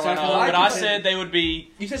South Carolina, South Carolina- but I you said they would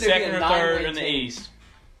be You said they'd be second a or third 9-win in the team. East.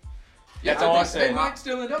 Yeah, That's all I think said. They might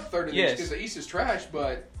still end up third in the Yes. East because the East is trash,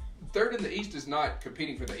 but third in the East is not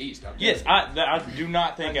competing for the East. I'm Yes, telling you. I do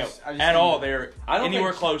not think I just at think- all they're I don't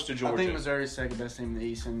anywhere think- close to I Georgia. think Missouri's second best team in the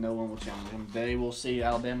East, and no one will challenge them. They will see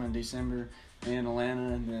Alabama in December and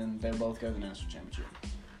Atlanta, and then they'll both go to the national championship.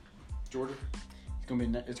 Georgia.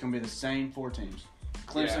 It's gonna be the same 4 teams: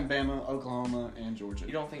 Clemson, Bama, Oklahoma, and Georgia.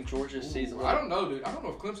 You don't think Georgia sees a I don't know, dude. I don't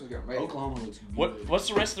know if Clemson's gonna make it. Oklahoma looks good. What's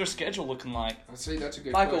the rest of their schedule looking like? See, that's a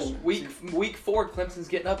good Michael, question. week 4, Clemson's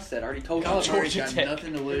getting upset. I already told you. Kyler Murray's Georgia got Tech.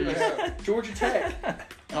 nothing to Look lose. at that. Georgia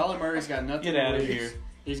Tech. Kyler Murray's got nothing Get to out of lose. here.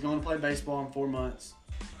 He's going to play baseball in 4 months,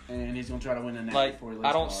 and he's going to try to win the next Like before he leaves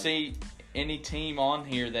I don't college. see any team on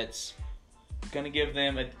here that's gonna give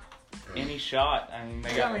them any shot. I mean,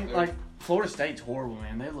 they got like Florida State's horrible,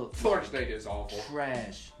 man. They look Florida State is awful.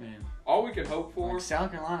 trash, man. All we can hope for, Like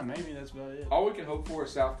South Carolina, maybe that's about it. all we can hope for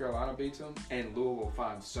is South Carolina beats them, and Louisville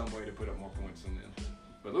finds some way to put up more points than them.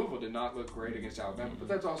 But Louisville did not look great against Alabama, but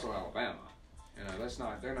that's also Alabama.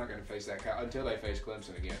 They're not going to face that until they face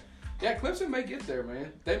Clemson again. Yeah, Clemson may get there,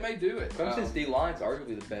 man. They may do it. Clemson's D-line's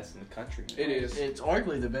arguably the best in the country. It is. It's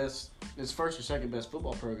arguably the best. It's first or second best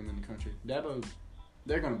football program in the country. Dabo,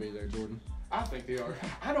 they're going to be there, Jordan. I think they are.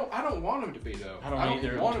 I don't want them to be though. I don't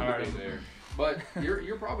either. want I'm them tired to of be them. there. But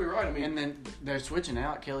you're probably right. I mean, And then they're switching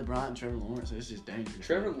out Kelly Bryant and Trevor Lawrence. This is dangerous.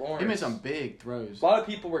 Trevor man. Lawrence. He made some big throws. A lot of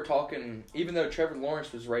people were talking, even though Trevor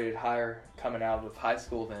Lawrence was rated higher coming out of high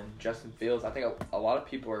school than Justin Fields, I think a lot of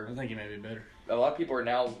people are I think he may be better.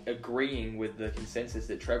 now agreeing with the consensus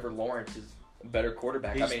that Trevor Lawrence is a better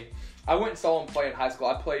quarterback. He's- I mean, I went and saw him play in high school.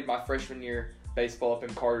 I played my freshman year baseball up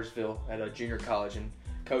in Cartersville at a junior college, and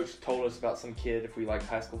coach told us about some kid. If we liked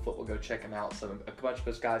high school football, go check him out. So a bunch of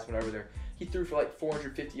us guys went over there. He threw for like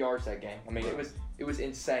 450 yards that game. I mean, it was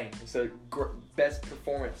insane. It's the best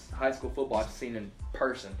performance high school football I've seen in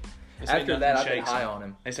person. They say After nothing that, I've been shakes high him. on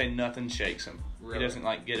him. They say nothing shakes him. Really? He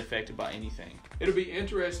doesn't get affected by anything. it'll be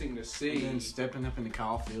interesting to And see. then stepping up in the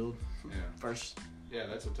Kyle Field Yeah, first. yeah,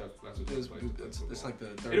 that's a tough place. to play It's football. like the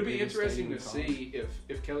third It'll be biggest interesting stadium to in college. see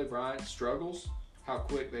if Kelly Bryant struggles, how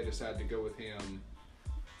quick they decide to go with him,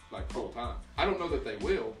 like full time. I don't know that they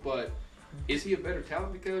will, but is he a better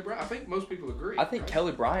talent than Kelly Bryant? I think most people agree. I think right?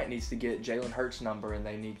 Kelly Bryant needs to get Jalen Hurts' number, and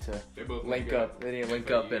they need to They both link go. up. They need to link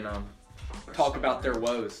up and talk about their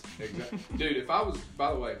woes. Exactly. Dude, if I was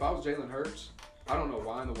Jalen Hurts, I don't know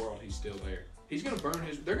why in the world he's still there. He's gonna burn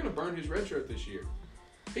his. They're gonna burn his red shirt this year.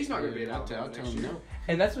 He's not gonna be at I'll tell Alabama next him year. no.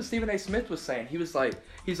 And that's what Stephen A. Smith was saying.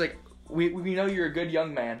 He's like, we know you're a good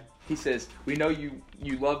young man. He says, we know you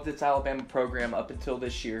love this Alabama program up until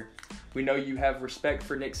this year. We know you have respect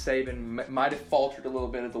for Nick Saban. Might have faltered a little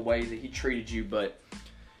bit of the way that he treated you, but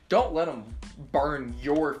don't let him burn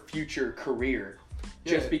your future career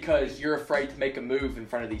just Yeah. because you're afraid to make a move in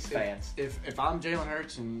front of these fans. If I'm Jalen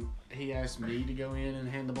Hurts and he asks me to go in and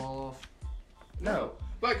hand the ball off, No.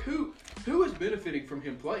 Like who is benefiting from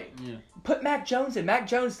him playing? yeah. Put Mac Jones in. Mac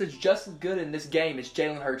Jones does just as good in this game as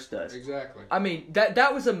Jalen Hurts does. Exactly. I mean,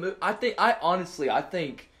 that was a move. I think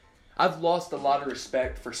I've lost a lot of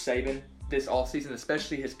respect for Saban this offseason,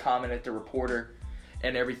 especially his comment at the reporter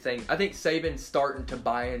and everything. I think Saban's starting to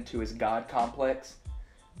buy into his God complex.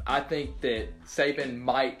 I think that Saban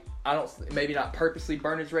might, maybe not purposely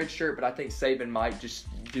burn his red shirt, but I think Saban might just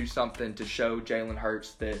do something to show Jalen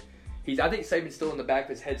Hurts that I think Saban's still in the back of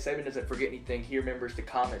his head. Saban doesn't forget anything. He remembers the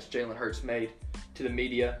comments Jalen Hurts made to the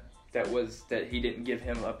media that he didn't give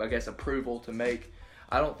him, approval to make.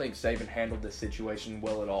 I don't think Saban handled this situation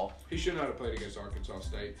well at all. He should not have played against Arkansas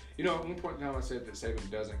State. At one point in time I said that Saban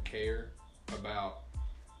doesn't care about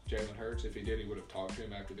Jalen Hurts. If he did, he would have talked to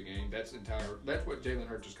him after the game. That's what Jalen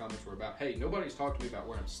Hurts' comments were about. Hey, nobody's talked to me about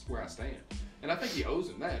where I stand. And I think he owes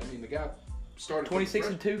him that. The guy started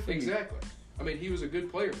 26-2 for you. Exactly. He was a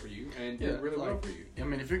good player for you and did really well for you.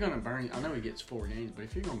 If you're going to burn, I know he gets 4 games, but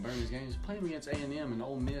if you're going to burn his games, play him against A&M and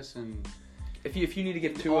Ole Miss and... If you need to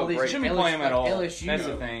give two all up, these- right? Shouldn't be playing him at all. LSU. That's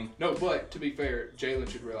the thing. No, but to be fair, Jalen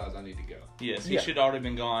should realize I need to go. Yes, he Yeah. should already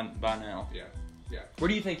been gone by now. Yeah. Where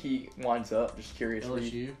do you think he winds up? Just curious.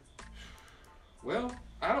 LSU, Well,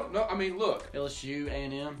 I don't know. Look, LSU,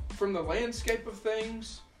 A&M. from the landscape of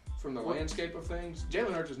things,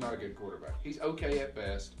 Jalen Hurts is not a good quarterback. He's okay at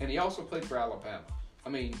best, and he also played for Alabama.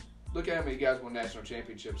 Look at how many guys won national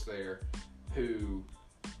championships there who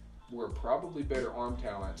were probably better arm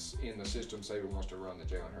talents in the system Saban wants to run than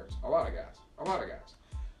Jalen Hurts. A lot of guys.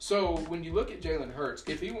 So when you look at Jalen Hurts,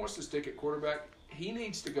 if he wants to stick at quarterback, he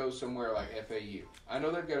needs to go somewhere like FAU. I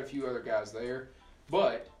know they've got a few other guys there,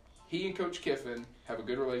 but he and Coach Kiffin have a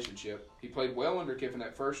good relationship. He played well under Kiffin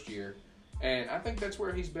that first year, and I think that's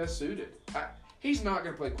where he's best suited. He's not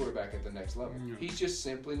going to play quarterback at the next level. No. He's just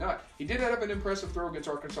simply not. He did have an impressive throw against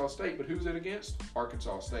Arkansas State, but who's it against?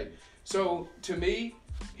 Arkansas State. So, to me,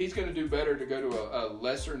 he's going to do better to go to a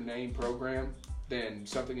lesser name program than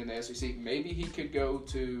something in the SEC. Maybe he could go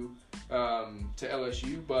to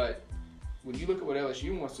LSU, but when you look at what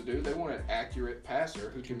LSU wants to do, they want an accurate passer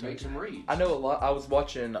who can make some reads. I know a lot. I was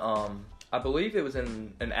watching. I believe it was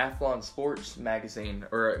in an Athlon Sports magazine,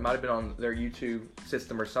 or it might have been on their YouTube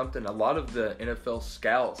system or something. A lot of the NFL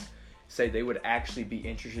scouts say they would actually be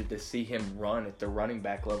interested to see him run at the running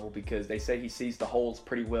back level because they say he sees the holes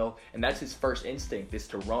pretty well, and that's his first instinct is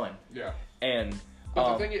to run. Yeah. And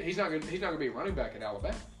But the thing is, he's not going to be a running back at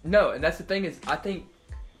Alabama. no, and that's the thing is, I think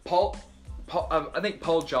Paul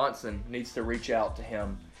Johnson needs to reach out to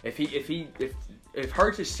him. If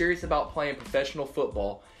Hurts is serious about playing professional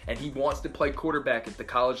football and he wants to play quarterback at the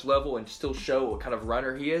college level and still show what kind of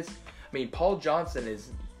runner he is, Paul Johnson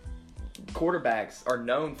quarterbacks are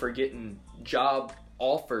known for getting job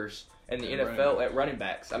offers in the NFL at running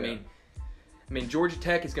backs. I mean, Georgia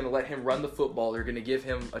Tech is going to let him run the football. They're going to give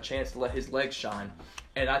him a chance to let his legs shine.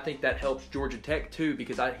 And I think that helps Georgia Tech, too,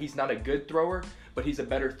 because he's not a good thrower, but he's a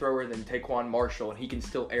better thrower than Taquan Marshall, and he can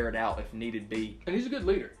still air it out if needed be. And he's a good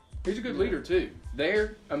leader. He's a good leader, too.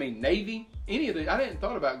 Navy, any of these. I hadn't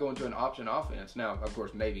thought about going to an option offense. Now, of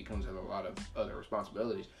course, Navy comes with a lot of other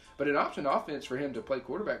responsibilities. But an option offense for him to play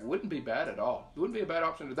quarterback wouldn't be bad at all. It wouldn't be a bad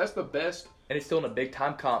option. That's the best. And it's still in a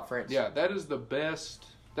big-time conference. Yeah, that is the best.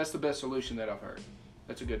 That's the best solution that I've heard.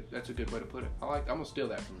 That's a good way to put it. I'm gonna steal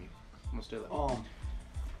that from you. I'm gonna steal that.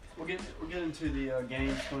 We're getting to the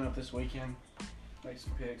games coming up this weekend. Make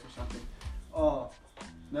some picks or something.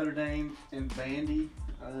 Notre Dame and Vandy.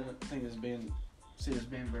 I think it's been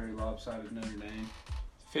very lopsided. Notre Dame.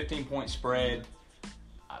 15-point spread.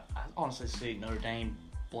 I honestly see Notre Dame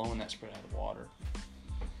blowing that spread out of the water.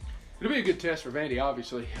 It'll be a good test for Vandy,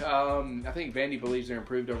 obviously. I think Vandy believes they're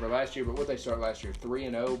improved over last year, but what they started last year,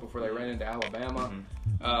 3-0 before they ran into Alabama.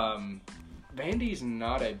 Vandy's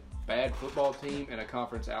not a bad football team in a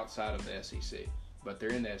conference outside of the SEC, but they're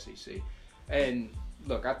in the SEC. And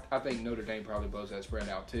look, I think Notre Dame probably blows that spread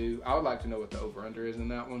out too. I would like to know what the over/under is in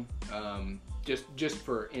that one, just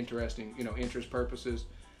for interest purposes.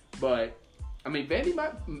 But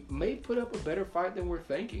Vandy may put up a better fight than we're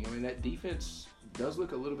thinking. That defense does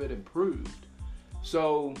look a little bit improved.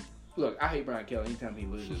 So, look, I hate Brian Kelly. Anytime he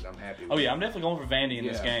loses, I'm happy with Oh, yeah, I'm definitely going for Vandy in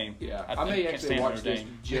this game. Yeah, I I may can't actually stand watch Notre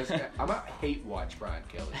this Dame. I might hate watch Brian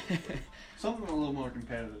Kelly. Something a little more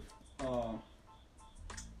competitive.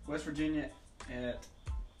 West Virginia at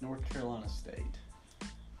North Carolina State.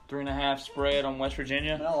 3.5 spread on West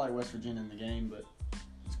Virginia. I like West Virginia in the game, but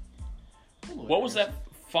What was that?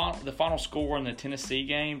 The final score in the Tennessee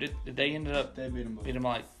game? Did they end up They beat them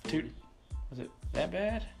like 2? Was it that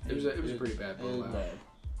bad? It was a pretty bad It was blowout. bad.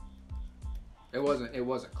 It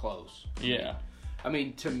wasn't close. Yeah.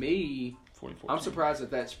 To me, 44. I'm surprised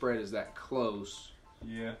that spread is that close.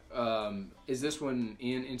 Yeah. Is this one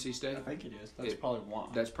in NC State? I think it is. That's probably one.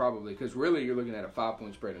 That's probably because really you're looking at a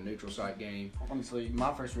 5-point spread, a neutral site game. Honestly,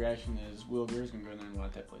 my first reaction is Will Greer's going to go in there and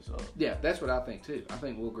light that place up. Yeah, that's what I think too. I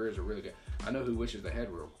think Will Greer's are really good. I know who wishes they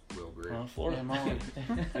had Will Greer. Florida. Dan Mullen.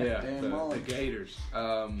 Yeah, Dan the Mullen. Gators.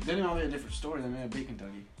 Then it might be a different story. They may have beat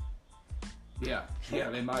Kentucky. Yeah,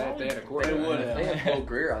 they might have. They had a They quarterback. would If they had Will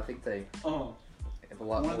Greer, I think they a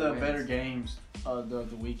lot One of more the wins. better games of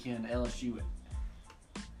the weekend, LSU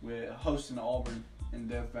with hosting Auburn in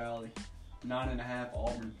Death Valley, 9.5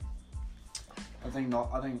 Auburn. I think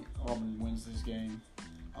Auburn wins this game.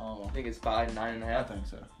 I think it's by 9.5. I think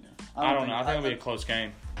so. Yeah. I don't know. I think it'll be a close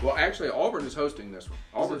game. Well, actually, Auburn is hosting this one.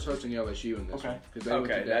 Auburn's hosting LSU in this Okay. one. Because they went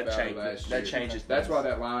to Okay, Death that Valley changes. last That year. changes. That's why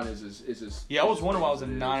that line is Yeah, I was wondering why it was a as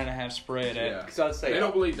it is. 9.5 spread. Yeah. At, Because I'd say They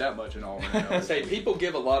don't believe that much in Auburn. I'd say people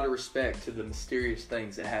give a lot of respect to the mysterious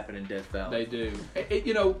things that happen in Death Valley. They do.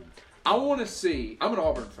 You know, I want to see. I'm an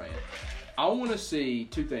Auburn fan. I want to see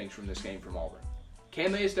two things from this game from Auburn.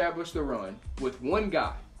 Can they establish the run with one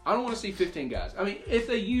guy? I don't want to see 15 guys. I mean, if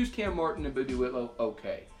they use Cam Martin and Boobie Whitlow,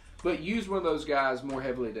 okay. But use one of those guys more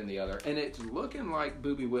heavily than the other. And it's looking like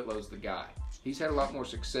Boobie Whitlow's the guy. He's had a lot more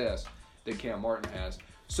success than Cam Martin has.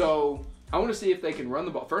 So I want to see if they can run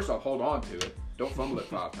the ball. First off, hold on to it. Don't fumble it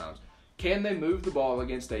 5 times. Can they move the ball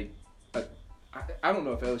against I don't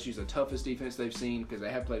know if LSU's the toughest defense they've seen because they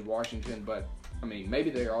have played Washington, but, I mean, maybe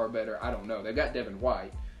they are better. I don't know. They've got Devin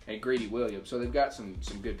White and Greedy Williams, so they've got some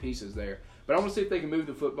good pieces there. But I want to see if they can move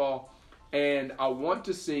the football, and I want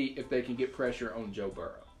to see if they can get pressure on Joe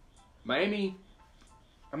Burrow. Miami,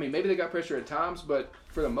 I mean, maybe they got pressure at times, but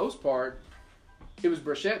for the most part, it was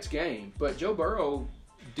Brechette's game. But Joe Burrow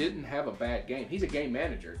didn't have a bad game. He's a game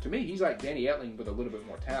manager. To me, he's like Danny Etling with a little bit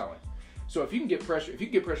more talent. So if you can get pressure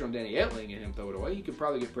on Danny Etling and him throw it away, you could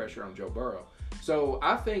probably get pressure on Joe Burrow. So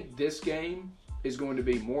I think this game is going to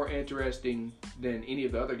be more interesting than any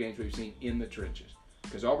of the other games we've seen in the trenches.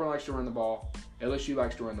 Because Auburn likes to run the ball. LSU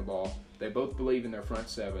likes to run the ball. They both believe in their front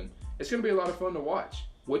seven. It's going to be a lot of fun to watch.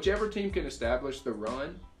 Whichever team can establish the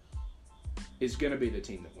run is going to be the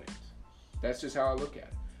team that wins. That's just how I look at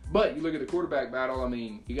it. But you look at the quarterback battle. I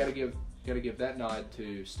mean, you got to give that nod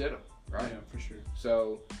to Stidham, right? Yeah, for sure.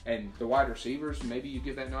 So, and the wide receivers, maybe you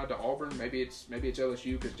give that nod to Auburn. Maybe it's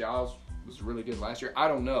LSU because Giles was really good last year. I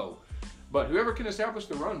don't know. But whoever can establish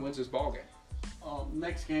the run wins this ball game.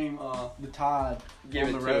 Next game, the Tide Give on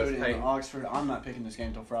it the to us, road in Peyton. Oxford. I'm not picking this game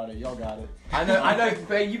until Friday. Y'all got it. I know,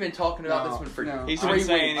 Ben, you've been talking about this one for no. He's 3 been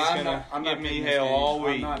saying weeks. he's going to give me picking this hell game. all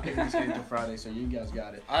week. I'm not picking this game until Friday, so you guys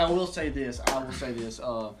got it. I will say this.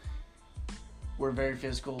 We're very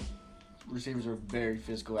physical. Receivers are very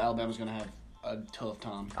physical. Alabama's going to have a tough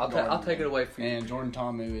time. I'll take it away from you. And Jordan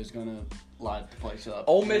Ta'amu is going to light the place up.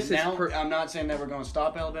 Ole Miss is now, I'm not saying that we're going to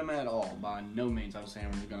stop Alabama at all. By no means I'm saying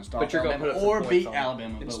we're going to stop But you're gonna Alabama put up some or points beat on them.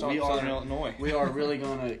 Alabama. It's But we Southern are Illinois. we are really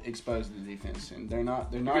going to expose the defense, and they're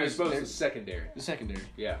not You're going to expose they're- the secondary. the secondary.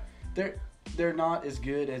 Yeah. They're not as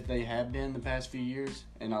good as they have been the past few years,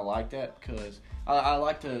 and I like that because I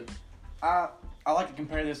like to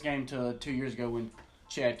compare this game to 2 years ago when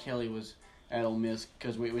Chad Kelly was at Ole Miss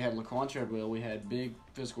because we had Laquan Treadwell, we had big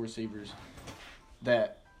physical receivers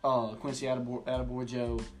that Quincy Attaboy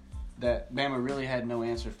Joe that Bama really had no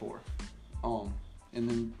answer for, and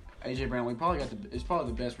then AJ Brown is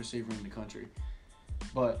probably the best receiver in the country,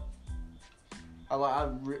 but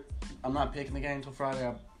I'm not picking the game until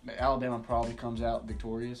Friday. Alabama probably comes out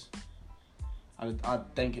victorious. I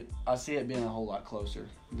see it being a whole lot closer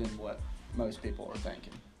than what most people are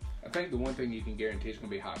thinking. I think the one thing you can guarantee is going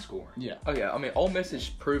to be high scoring. Yeah. Oh yeah, I mean, Ole Miss has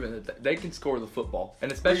proven that they can score the football,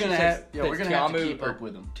 and especially We're gonna since have to Ta'amu keep up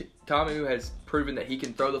with them. Ta'amu has proven that he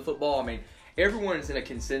can throw the football. I mean, everyone is in a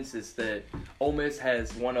consensus that Ole Miss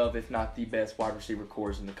has one of, if not the best, wide receiver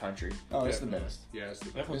cores in the country. Oh, it's the Definitely. best. Yeah, it's the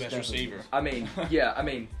Definitely It's best definitely receiver. I mean, yeah, I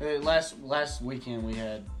mean, Last weekend we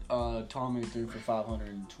had Tommy threw for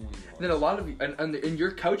 520 yards. then a lot of and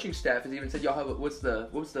your coaching staff has even said y'all have what's the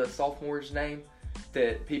sophomore's name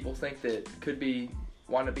that people think that could be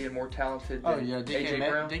wind up being more talented than AJ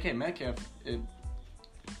Brown. DK Metcalf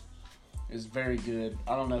is very good.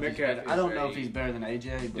 I don't know if Metcalf if he's better than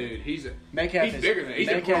AJ, but Dude, he's Metcalf he's bigger than he's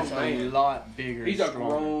a Metcalf's grown man. a lot bigger. He's and a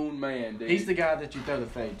stronger. grown man, dude. He's the guy that you throw the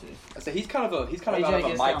fade to. I say he's kind of out AJ of a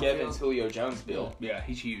gets Mike downfield. Evans, Julio Jones build. Yeah,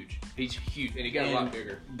 he's huge. He's huge, and he got a lot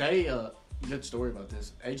bigger. They good story about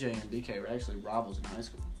this. AJ and DK were actually rivals in high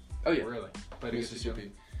school. Oh yeah, Really? Played against each other.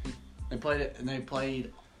 Mississippi. They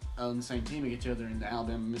played on the same team against each other in the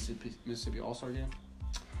Alabama Mississippi All-Star game.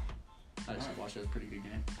 I just watched it. It was a pretty good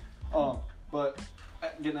game. But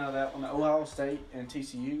getting out of that one, Ohio State and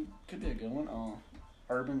TCU could be a good one.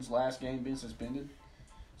 Urban's last game being suspended,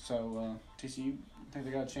 so TCU think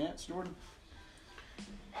they got a chance, Jordan?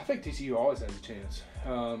 I think TCU always has a chance.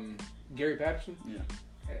 Gary Patterson. Yeah.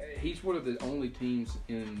 He's one of the only teams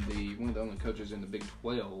one of the only coaches in the Big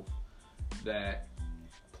 12 that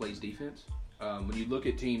plays defense. When you look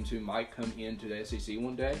at teams who might come into the SEC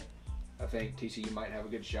one day, I think TCU might have a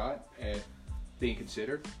good shot at being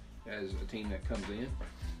considered as a team that comes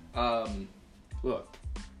in. look,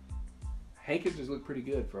 Hankins has looked pretty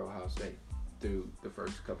good for Ohio State through the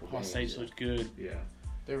first couple Ohio games. State's looked good. Yeah.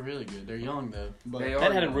 They're really good. They're young though. But They They are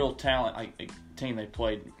had a young. real talent team. They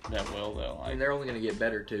played that well though. I mean, Like, they're only going to get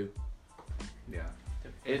better too. Yeah.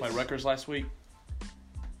 they played Rutgers last week.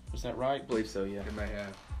 Was that right? I believe so, yeah. They may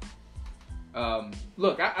have.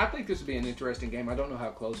 Look, I think this will be an interesting game. I don't know how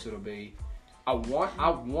close it'll be. I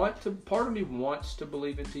want to. Part of me wants to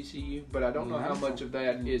believe in TCU, but I don't know how much of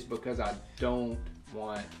that is because I don't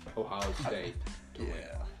want Ohio State to win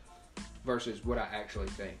versus what I actually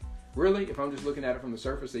think. Really, if I'm just looking at it from the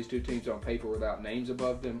surface, these two teams on paper without names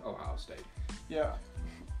above them, Ohio State. yeah,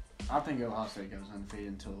 I think Ohio State goes undefeated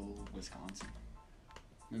until Wisconsin,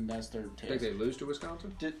 and that's their test. Think they lose to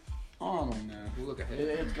Wisconsin? I don't know. We'll look ahead.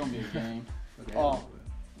 It's gonna be a game. Look ahead a little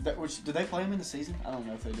bit. Do they play them in the season? I don't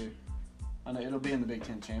know if they do. I know it'll be in the Big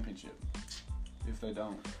Ten championship. If they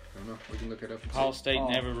don't, I don't know. We can look it up. And Ohio see. State Oh.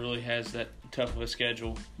 never really has that tough of a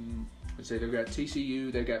schedule. Let's see. They've got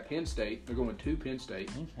TCU. They've got Penn State. They're going to Penn State.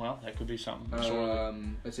 Well, that could be something. Surely.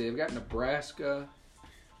 Let's see. They've got Nebraska.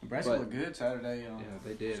 Nebraska But- looked good Saturday. Yeah,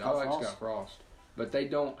 they did. Scott I like Frost. Scott Frost. But they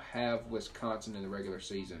don't have Wisconsin in the regular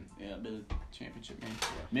season. Yeah, the championship game.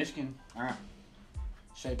 Michigan. All right.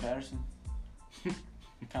 Shea Patterson.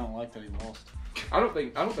 Kind of like that he lost. I don't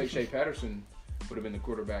think Shea Patterson would have been the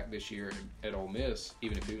quarterback this year at Ole Miss,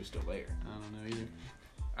 even if he was still there. I don't know either.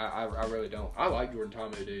 I really don't. I like Jordan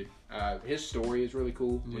Ta'amu, dude. His story is really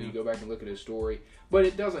cool when you go back and look at his story. But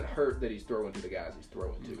it doesn't hurt that he's throwing to the guys he's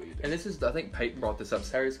throwing to either. And this is, I think Peyton brought this up.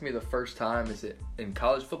 Saturday's going to be the first time, is it in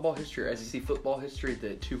college football history or SEC football history,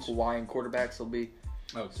 that two Hawaiian quarterbacks will be?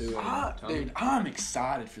 Oh, too. Dude, I'm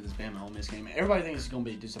excited for this Bama Ole Miss game. Everybody thinks it's going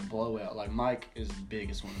to be just a blowout. Like, Mike is the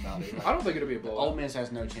biggest one about it. I don't think it'll be a Ole blowout. Miss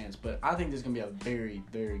has no chance, but I think this is going to be a very,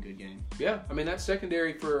 very good game. Yeah, I mean, that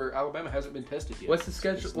secondary for Alabama hasn't been tested yet. What's the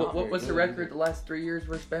schedule? It's not What's the very good record the last 3 years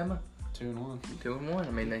versus Bama? 2-1. 2-1.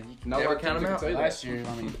 I mean, you can Not a never lot of count teams them that out. can say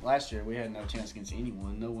that. Last year we had no chance against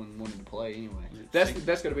anyone. No one wanted to play anyway. That's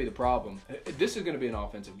going to be the problem. This is going to be an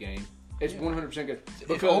offensive game. It's 100% good.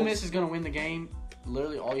 If Ole Miss is going to win the game,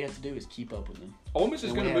 literally all you have to do is keep up with them. Ole Miss is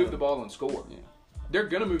And going we to move have the a- ball and score. Yeah. They're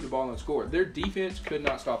going to move the ball and score. Their defense could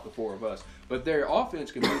not stop the four of us, but their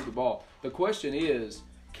offense can move the ball. The question is,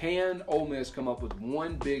 can Ole Miss come up with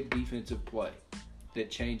one big defensive play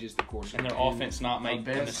that changes the course of And the their game? offense not make a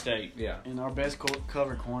best- mistake. Yeah. And our best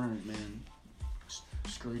cover corner, man,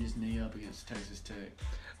 screwed his knee up against Texas Tech.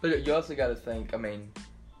 But you also got to think, I mean,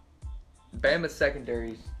 Bama's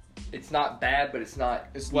secondaries, it's not bad, but it's not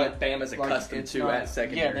what Bama's like, accustomed it's to not- at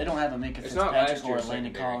secondary. Yeah, they don't have a Minka It's not last Fitzpatrick or year's a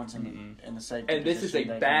Landon secondary. Collins in the safety And this is a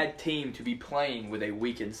position. bad team to be playing with a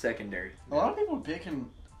weakened secondary. A lot of people are picking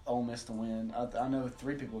Ole Miss to win. I know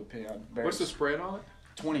 3 people would pick. What's the spread on it?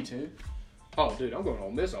 22? Oh, dude, I'm going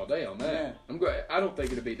Ole Miss all day on that. Yeah. I'm going. I don't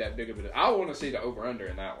think it'll be that big of a. I want to see the over under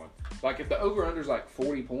in that one. Like if the over under is like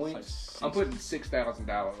 40 points, Like I'm putting $6,000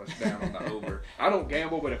 down on the over. I don't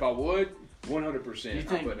gamble, but if I would,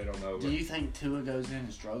 100%, I'm putting it on the over. Do you think Tua goes in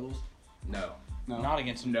and struggles? No. No. Not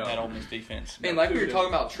against No. that Ole Miss defense. I mean, like we were talking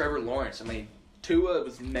about Trevor Lawrence. I mean, Tua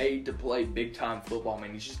was made to play big time football. I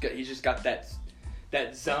mean, he's just got that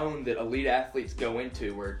zone that elite athletes go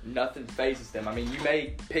into where nothing phases them. I mean, you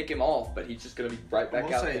may pick him off, but he's just going to be right back I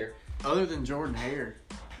will out say, there. Other than Jordan Hare,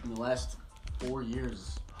 in the last 4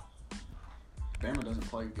 years, Bama doesn't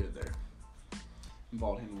play good there.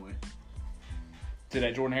 Bought him away. Did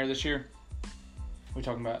that Jordan Hare this year? We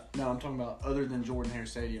talking about? No, I'm talking about other than Jordan Hare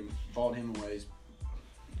Stadium, bought him away.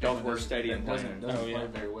 Ellsworth Stadium doesn't playing. play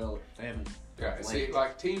very well. They haven't. Yeah, see,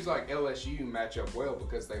 like teams like LSU match up well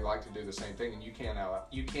because they like to do the same thing, and you can't out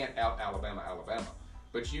Alabama,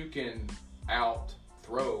 but you can out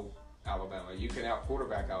throw Alabama. You can out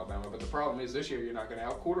quarterback Alabama, but the problem is this year you're not going to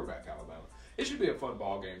out quarterback Alabama. It should be a fun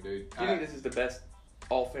ball game, dude. Do you think this is the best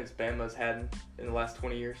offense Bama's had in the last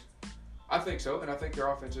 20 years? I think so, and I think their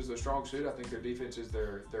offense is their strong suit. I think their defense is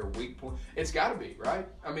their weak point. It's got to be, right?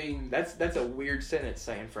 I mean, That's a weird sentence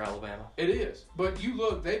saying for Alabama. it is. But you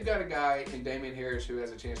look, they've got a guy in Damian Harris who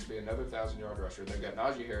has a chance to be another 1,000-yard rusher. They've got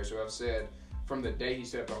Najee Harris, who I've said from the day he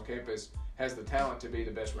stepped on campus has the talent to be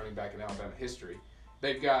the best running back in Alabama history.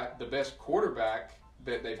 They've got the best quarterback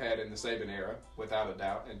that they've had in the Saban era, without a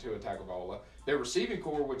doubt, in Tua Tagovailoa. Their receiving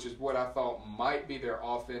core, which is what I thought might be their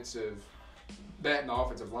offensive, that and the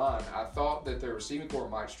offensive line, I thought that their receiving core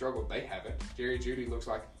might struggle. They haven't. Jerry Jeudy looks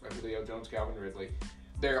like Julio Jones, Calvin Ridley.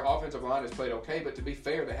 Their offensive line has played okay, but to be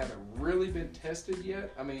fair, they haven't really been tested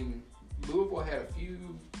yet. I mean, Louisville had a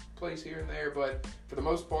few plays here and there, but for the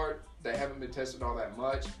most part, they haven't been tested all that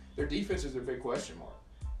much. Their defense is their big question mark.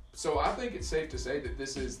 So I think it's safe to say that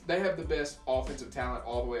they have the best offensive talent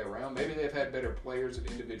all the way around. Maybe they've had better players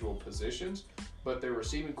at individual positions, but their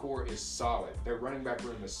receiving core is solid. Their running back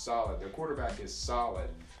room is solid. Their quarterback is solid.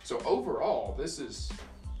 So overall, this is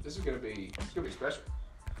going to be special.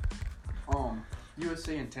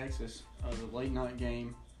 USC and Texas, the late night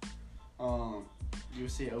game.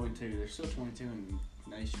 USC 0-2. They're still 22 in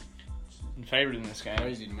the nation. Favored in this game.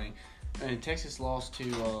 Crazy to me. And Texas lost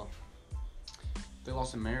to. They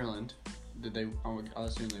lost to Maryland. Did they? I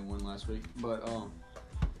assume they won last week. But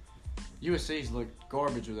USC's looked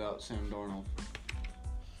garbage without Sam Darnold.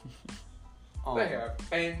 They have,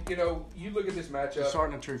 and you look at this matchup.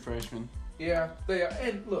 Starting a true freshman. Yeah, they are.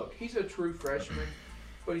 And look, he's a true freshman,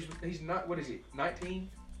 but he's not. What is he? 19.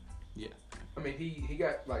 Yeah. I mean, he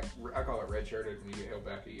got, like, I call it redshirted when you get held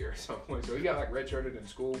back a year or something. So he got, like, redshirted in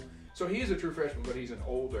school. So he is a true freshman, but he's an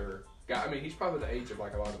older guy. I mean, he's probably the age of,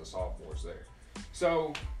 like, a lot of the sophomores there.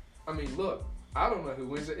 So, I mean, look, I don't know who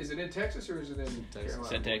wins it. Is it in Texas or is it in Texas? Carolina?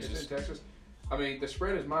 It's in Texas. It's in Texas. I mean, the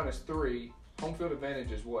spread is -3. Home field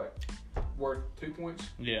advantage is what? Worth 2 points?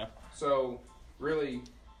 Yeah. So, really,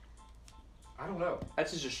 I don't know.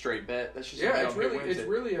 That's just a straight bet. That's just Yeah, it's really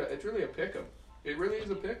a pick'em. It really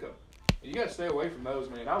is a pick'em. You gotta stay away from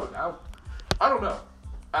those, man. I don't know.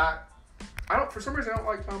 I don't. For some reason, I don't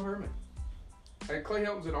like Tom Herman. And Clay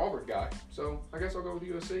Helton's an Auburn guy, so I guess I'll go with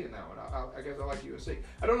USC in that one. I guess I like USC.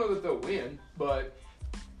 I don't know that they'll win, but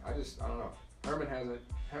I don't know. Herman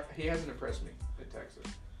hasn't impressed me at Texas.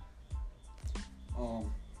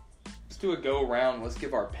 Let's do a go around. Let's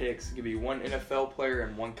give our picks. Give you one NFL player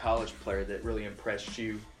and one college player that really impressed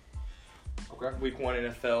you. Okay. Week 1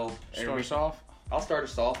 NFL. Start us off. I'll start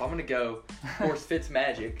us off. I'm going to go, of course,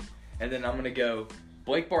 Fitzmagic, and then I'm going to go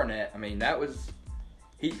Blake Barnett. I mean, that was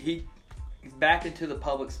he's back into the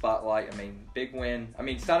public spotlight. I mean, big win. I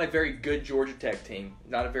mean, it's not a very good Georgia Tech team.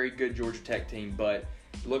 But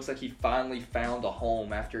it looks like he finally found a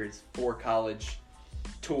home after his 4-college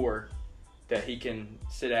tour that he can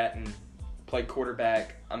sit at and play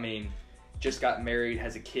quarterback. I mean, just got married,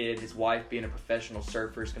 has a kid. His wife, being a professional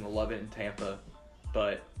surfer, is going to love it in Tampa.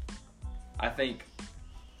 But I think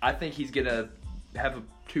he's gonna have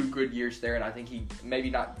 2 good years there, and I think he maybe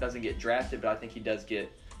doesn't get drafted, but I think he does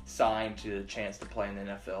get signed to the chance to play in the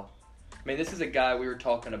NFL. I mean, this is a guy we were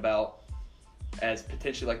talking about as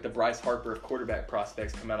potentially like the Bryce Harper of quarterback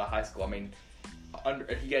prospects coming out of high school. I mean,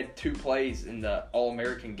 he had 2 plays in the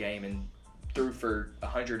All-American game and threw for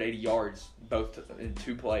 180 yards both in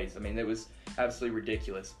 2 plays. I mean, it was absolutely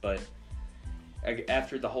ridiculous. But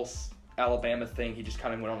after the whole Alabama thing, he just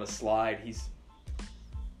kind of went on a slide. He's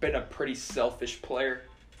been a pretty selfish player.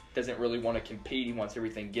 Doesn't really want to compete. He wants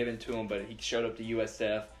everything given to him, but he showed up to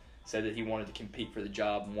USF, said that he wanted to compete for the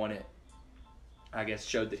job and won it. I guess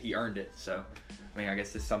showed that he earned it. So, I mean, I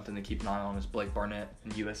guess it's something to keep an eye on is Blake Barnett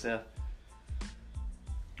and USF.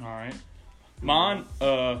 All right. Mine,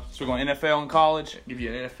 so we're going NFL and college. Give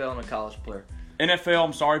you an NFL and a college player. NFL,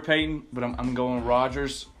 I'm sorry, Peyton, but I'm going with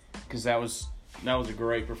Rodgers because that was a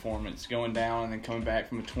great performance, going down and then coming back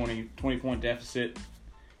from a 20-point deficit.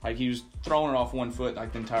 Like, he was throwing it off one foot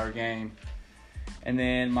like the entire game. And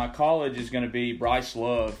then my college is going to be Bryce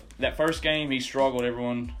Love. That first game, he struggled.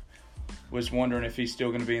 Everyone was wondering if he's still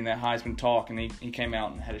going to be in that Heisman talk, and he came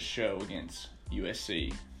out and had a show against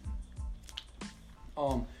USC.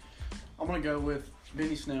 I'm going to go with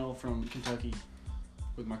Benny Snell from Kentucky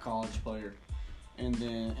with my college player. And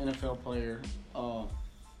then NFL player,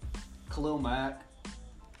 Khalil Mack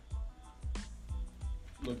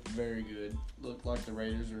looked very good. Looked like the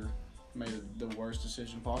Raiders made the worst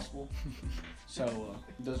decision possible. So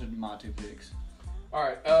those are my 2 picks. All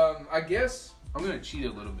right. I guess I'm going to cheat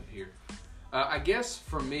a little bit here. I guess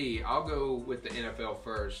for me, I'll go with the NFL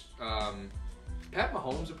first. Pat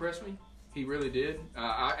Mahomes impressed me. He really did.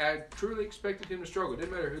 I truly expected him to struggle. It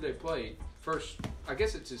didn't matter who they played. First, I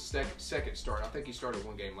guess it's his second start. I think he started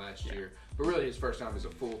 1 game last year, but really his first time as a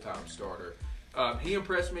full-time starter. He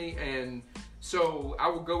impressed me, and so I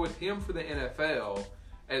will go with him for the NFL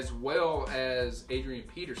as well as Adrian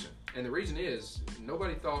Peterson. And the reason is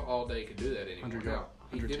nobody thought All Day could do that anymore. Now,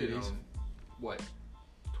 he did it on,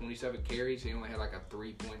 27 carries. He only had like a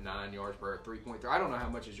 3.9 yards per 3.3. I don't know how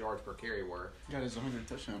much his yards per carry were. Got his 100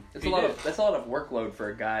 touchdown. That's a lot of workload for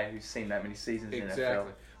a guy who's seen that many seasons in the NFL.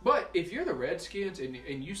 But if you're the Redskins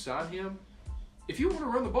and you sign him, if you want to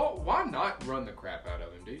run the ball, why not run the crap out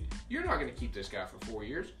of him, dude? You're not going to keep this guy for 4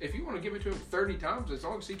 years. If you want to give it to him 30 times, as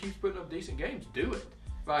long as he keeps putting up decent games, do it.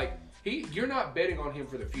 Like, you're not betting on him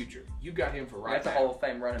for the future. You got him for right now. That's a Hall of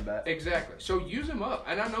Fame running back. Exactly. So use him up.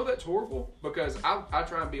 And I know that's horrible because I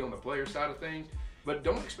try and be on the player side of things. But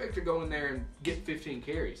don't expect to go in there and get 15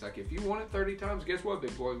 carries. Like, if you want it 30 times, guess what,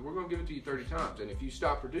 big boy? We're going to give it to you 30 times. And if you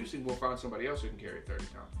stop producing, we'll find somebody else who can carry it 30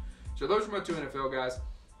 times. So those are my two NFL guys.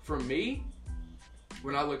 For me,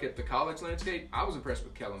 when I look at the college landscape, I was impressed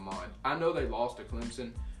with Kellen Mond. I know they lost to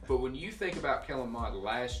Clemson, but when you think about Kellen Mond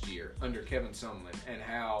last year under Kevin Sumlin and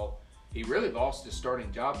how he really lost his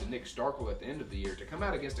starting job to Nick Starkel at the end of the year, to come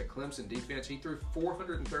out against a Clemson defense, he threw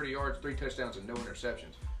 430 yards, 3 touchdowns, and no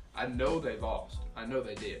interceptions. I know they lost. I know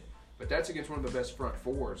they did. But that's against one of the best front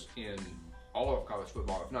fours in all of college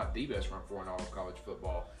football, if not the best front four in all of college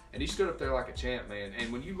football. And he stood up there like a champ, man.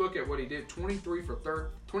 And when you look at what he did, 23 for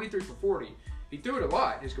 40, he threw it a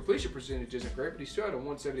lot. His completion percentage isn't great, but he still had a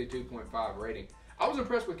 172.5 rating. I was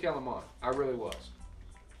impressed with Kellen Mond. I really was.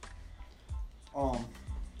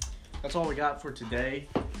 That's all we got for today.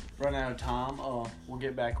 Run out of time. We'll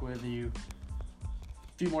get back with you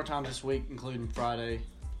a few more times this week, including Friday.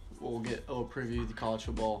 We'll preview the college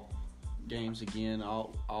football games again.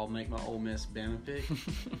 I'll make my Ole Miss Bama pick.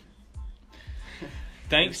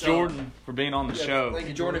 Thanks, Jordan, for being on the show. Thank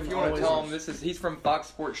you, Jordan. If you want to tell him he's from Fox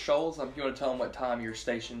Sports Shoals. If you want to tell him what time your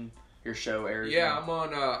show airs. Yeah, I'm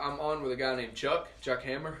on with a guy named Chuck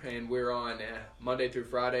Hammer, and we're on Monday through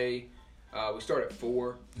Friday. We start at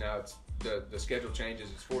 4. Now it's the schedule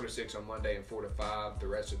changes. It's 4 to 6 on Monday and 4 to 5 the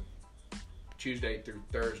rest of Tuesday through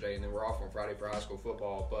Thursday, and then we're off on Friday for high school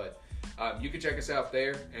football. But you can check us out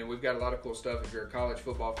there, and we've got a lot of cool stuff. If you're a college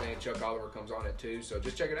football fan, Chuck Oliver comes on it too. So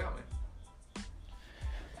just check it out, man.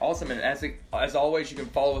 Awesome, and as always, you can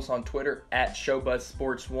follow us on Twitter at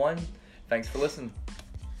ShowBuzzSports1. Thanks for listening.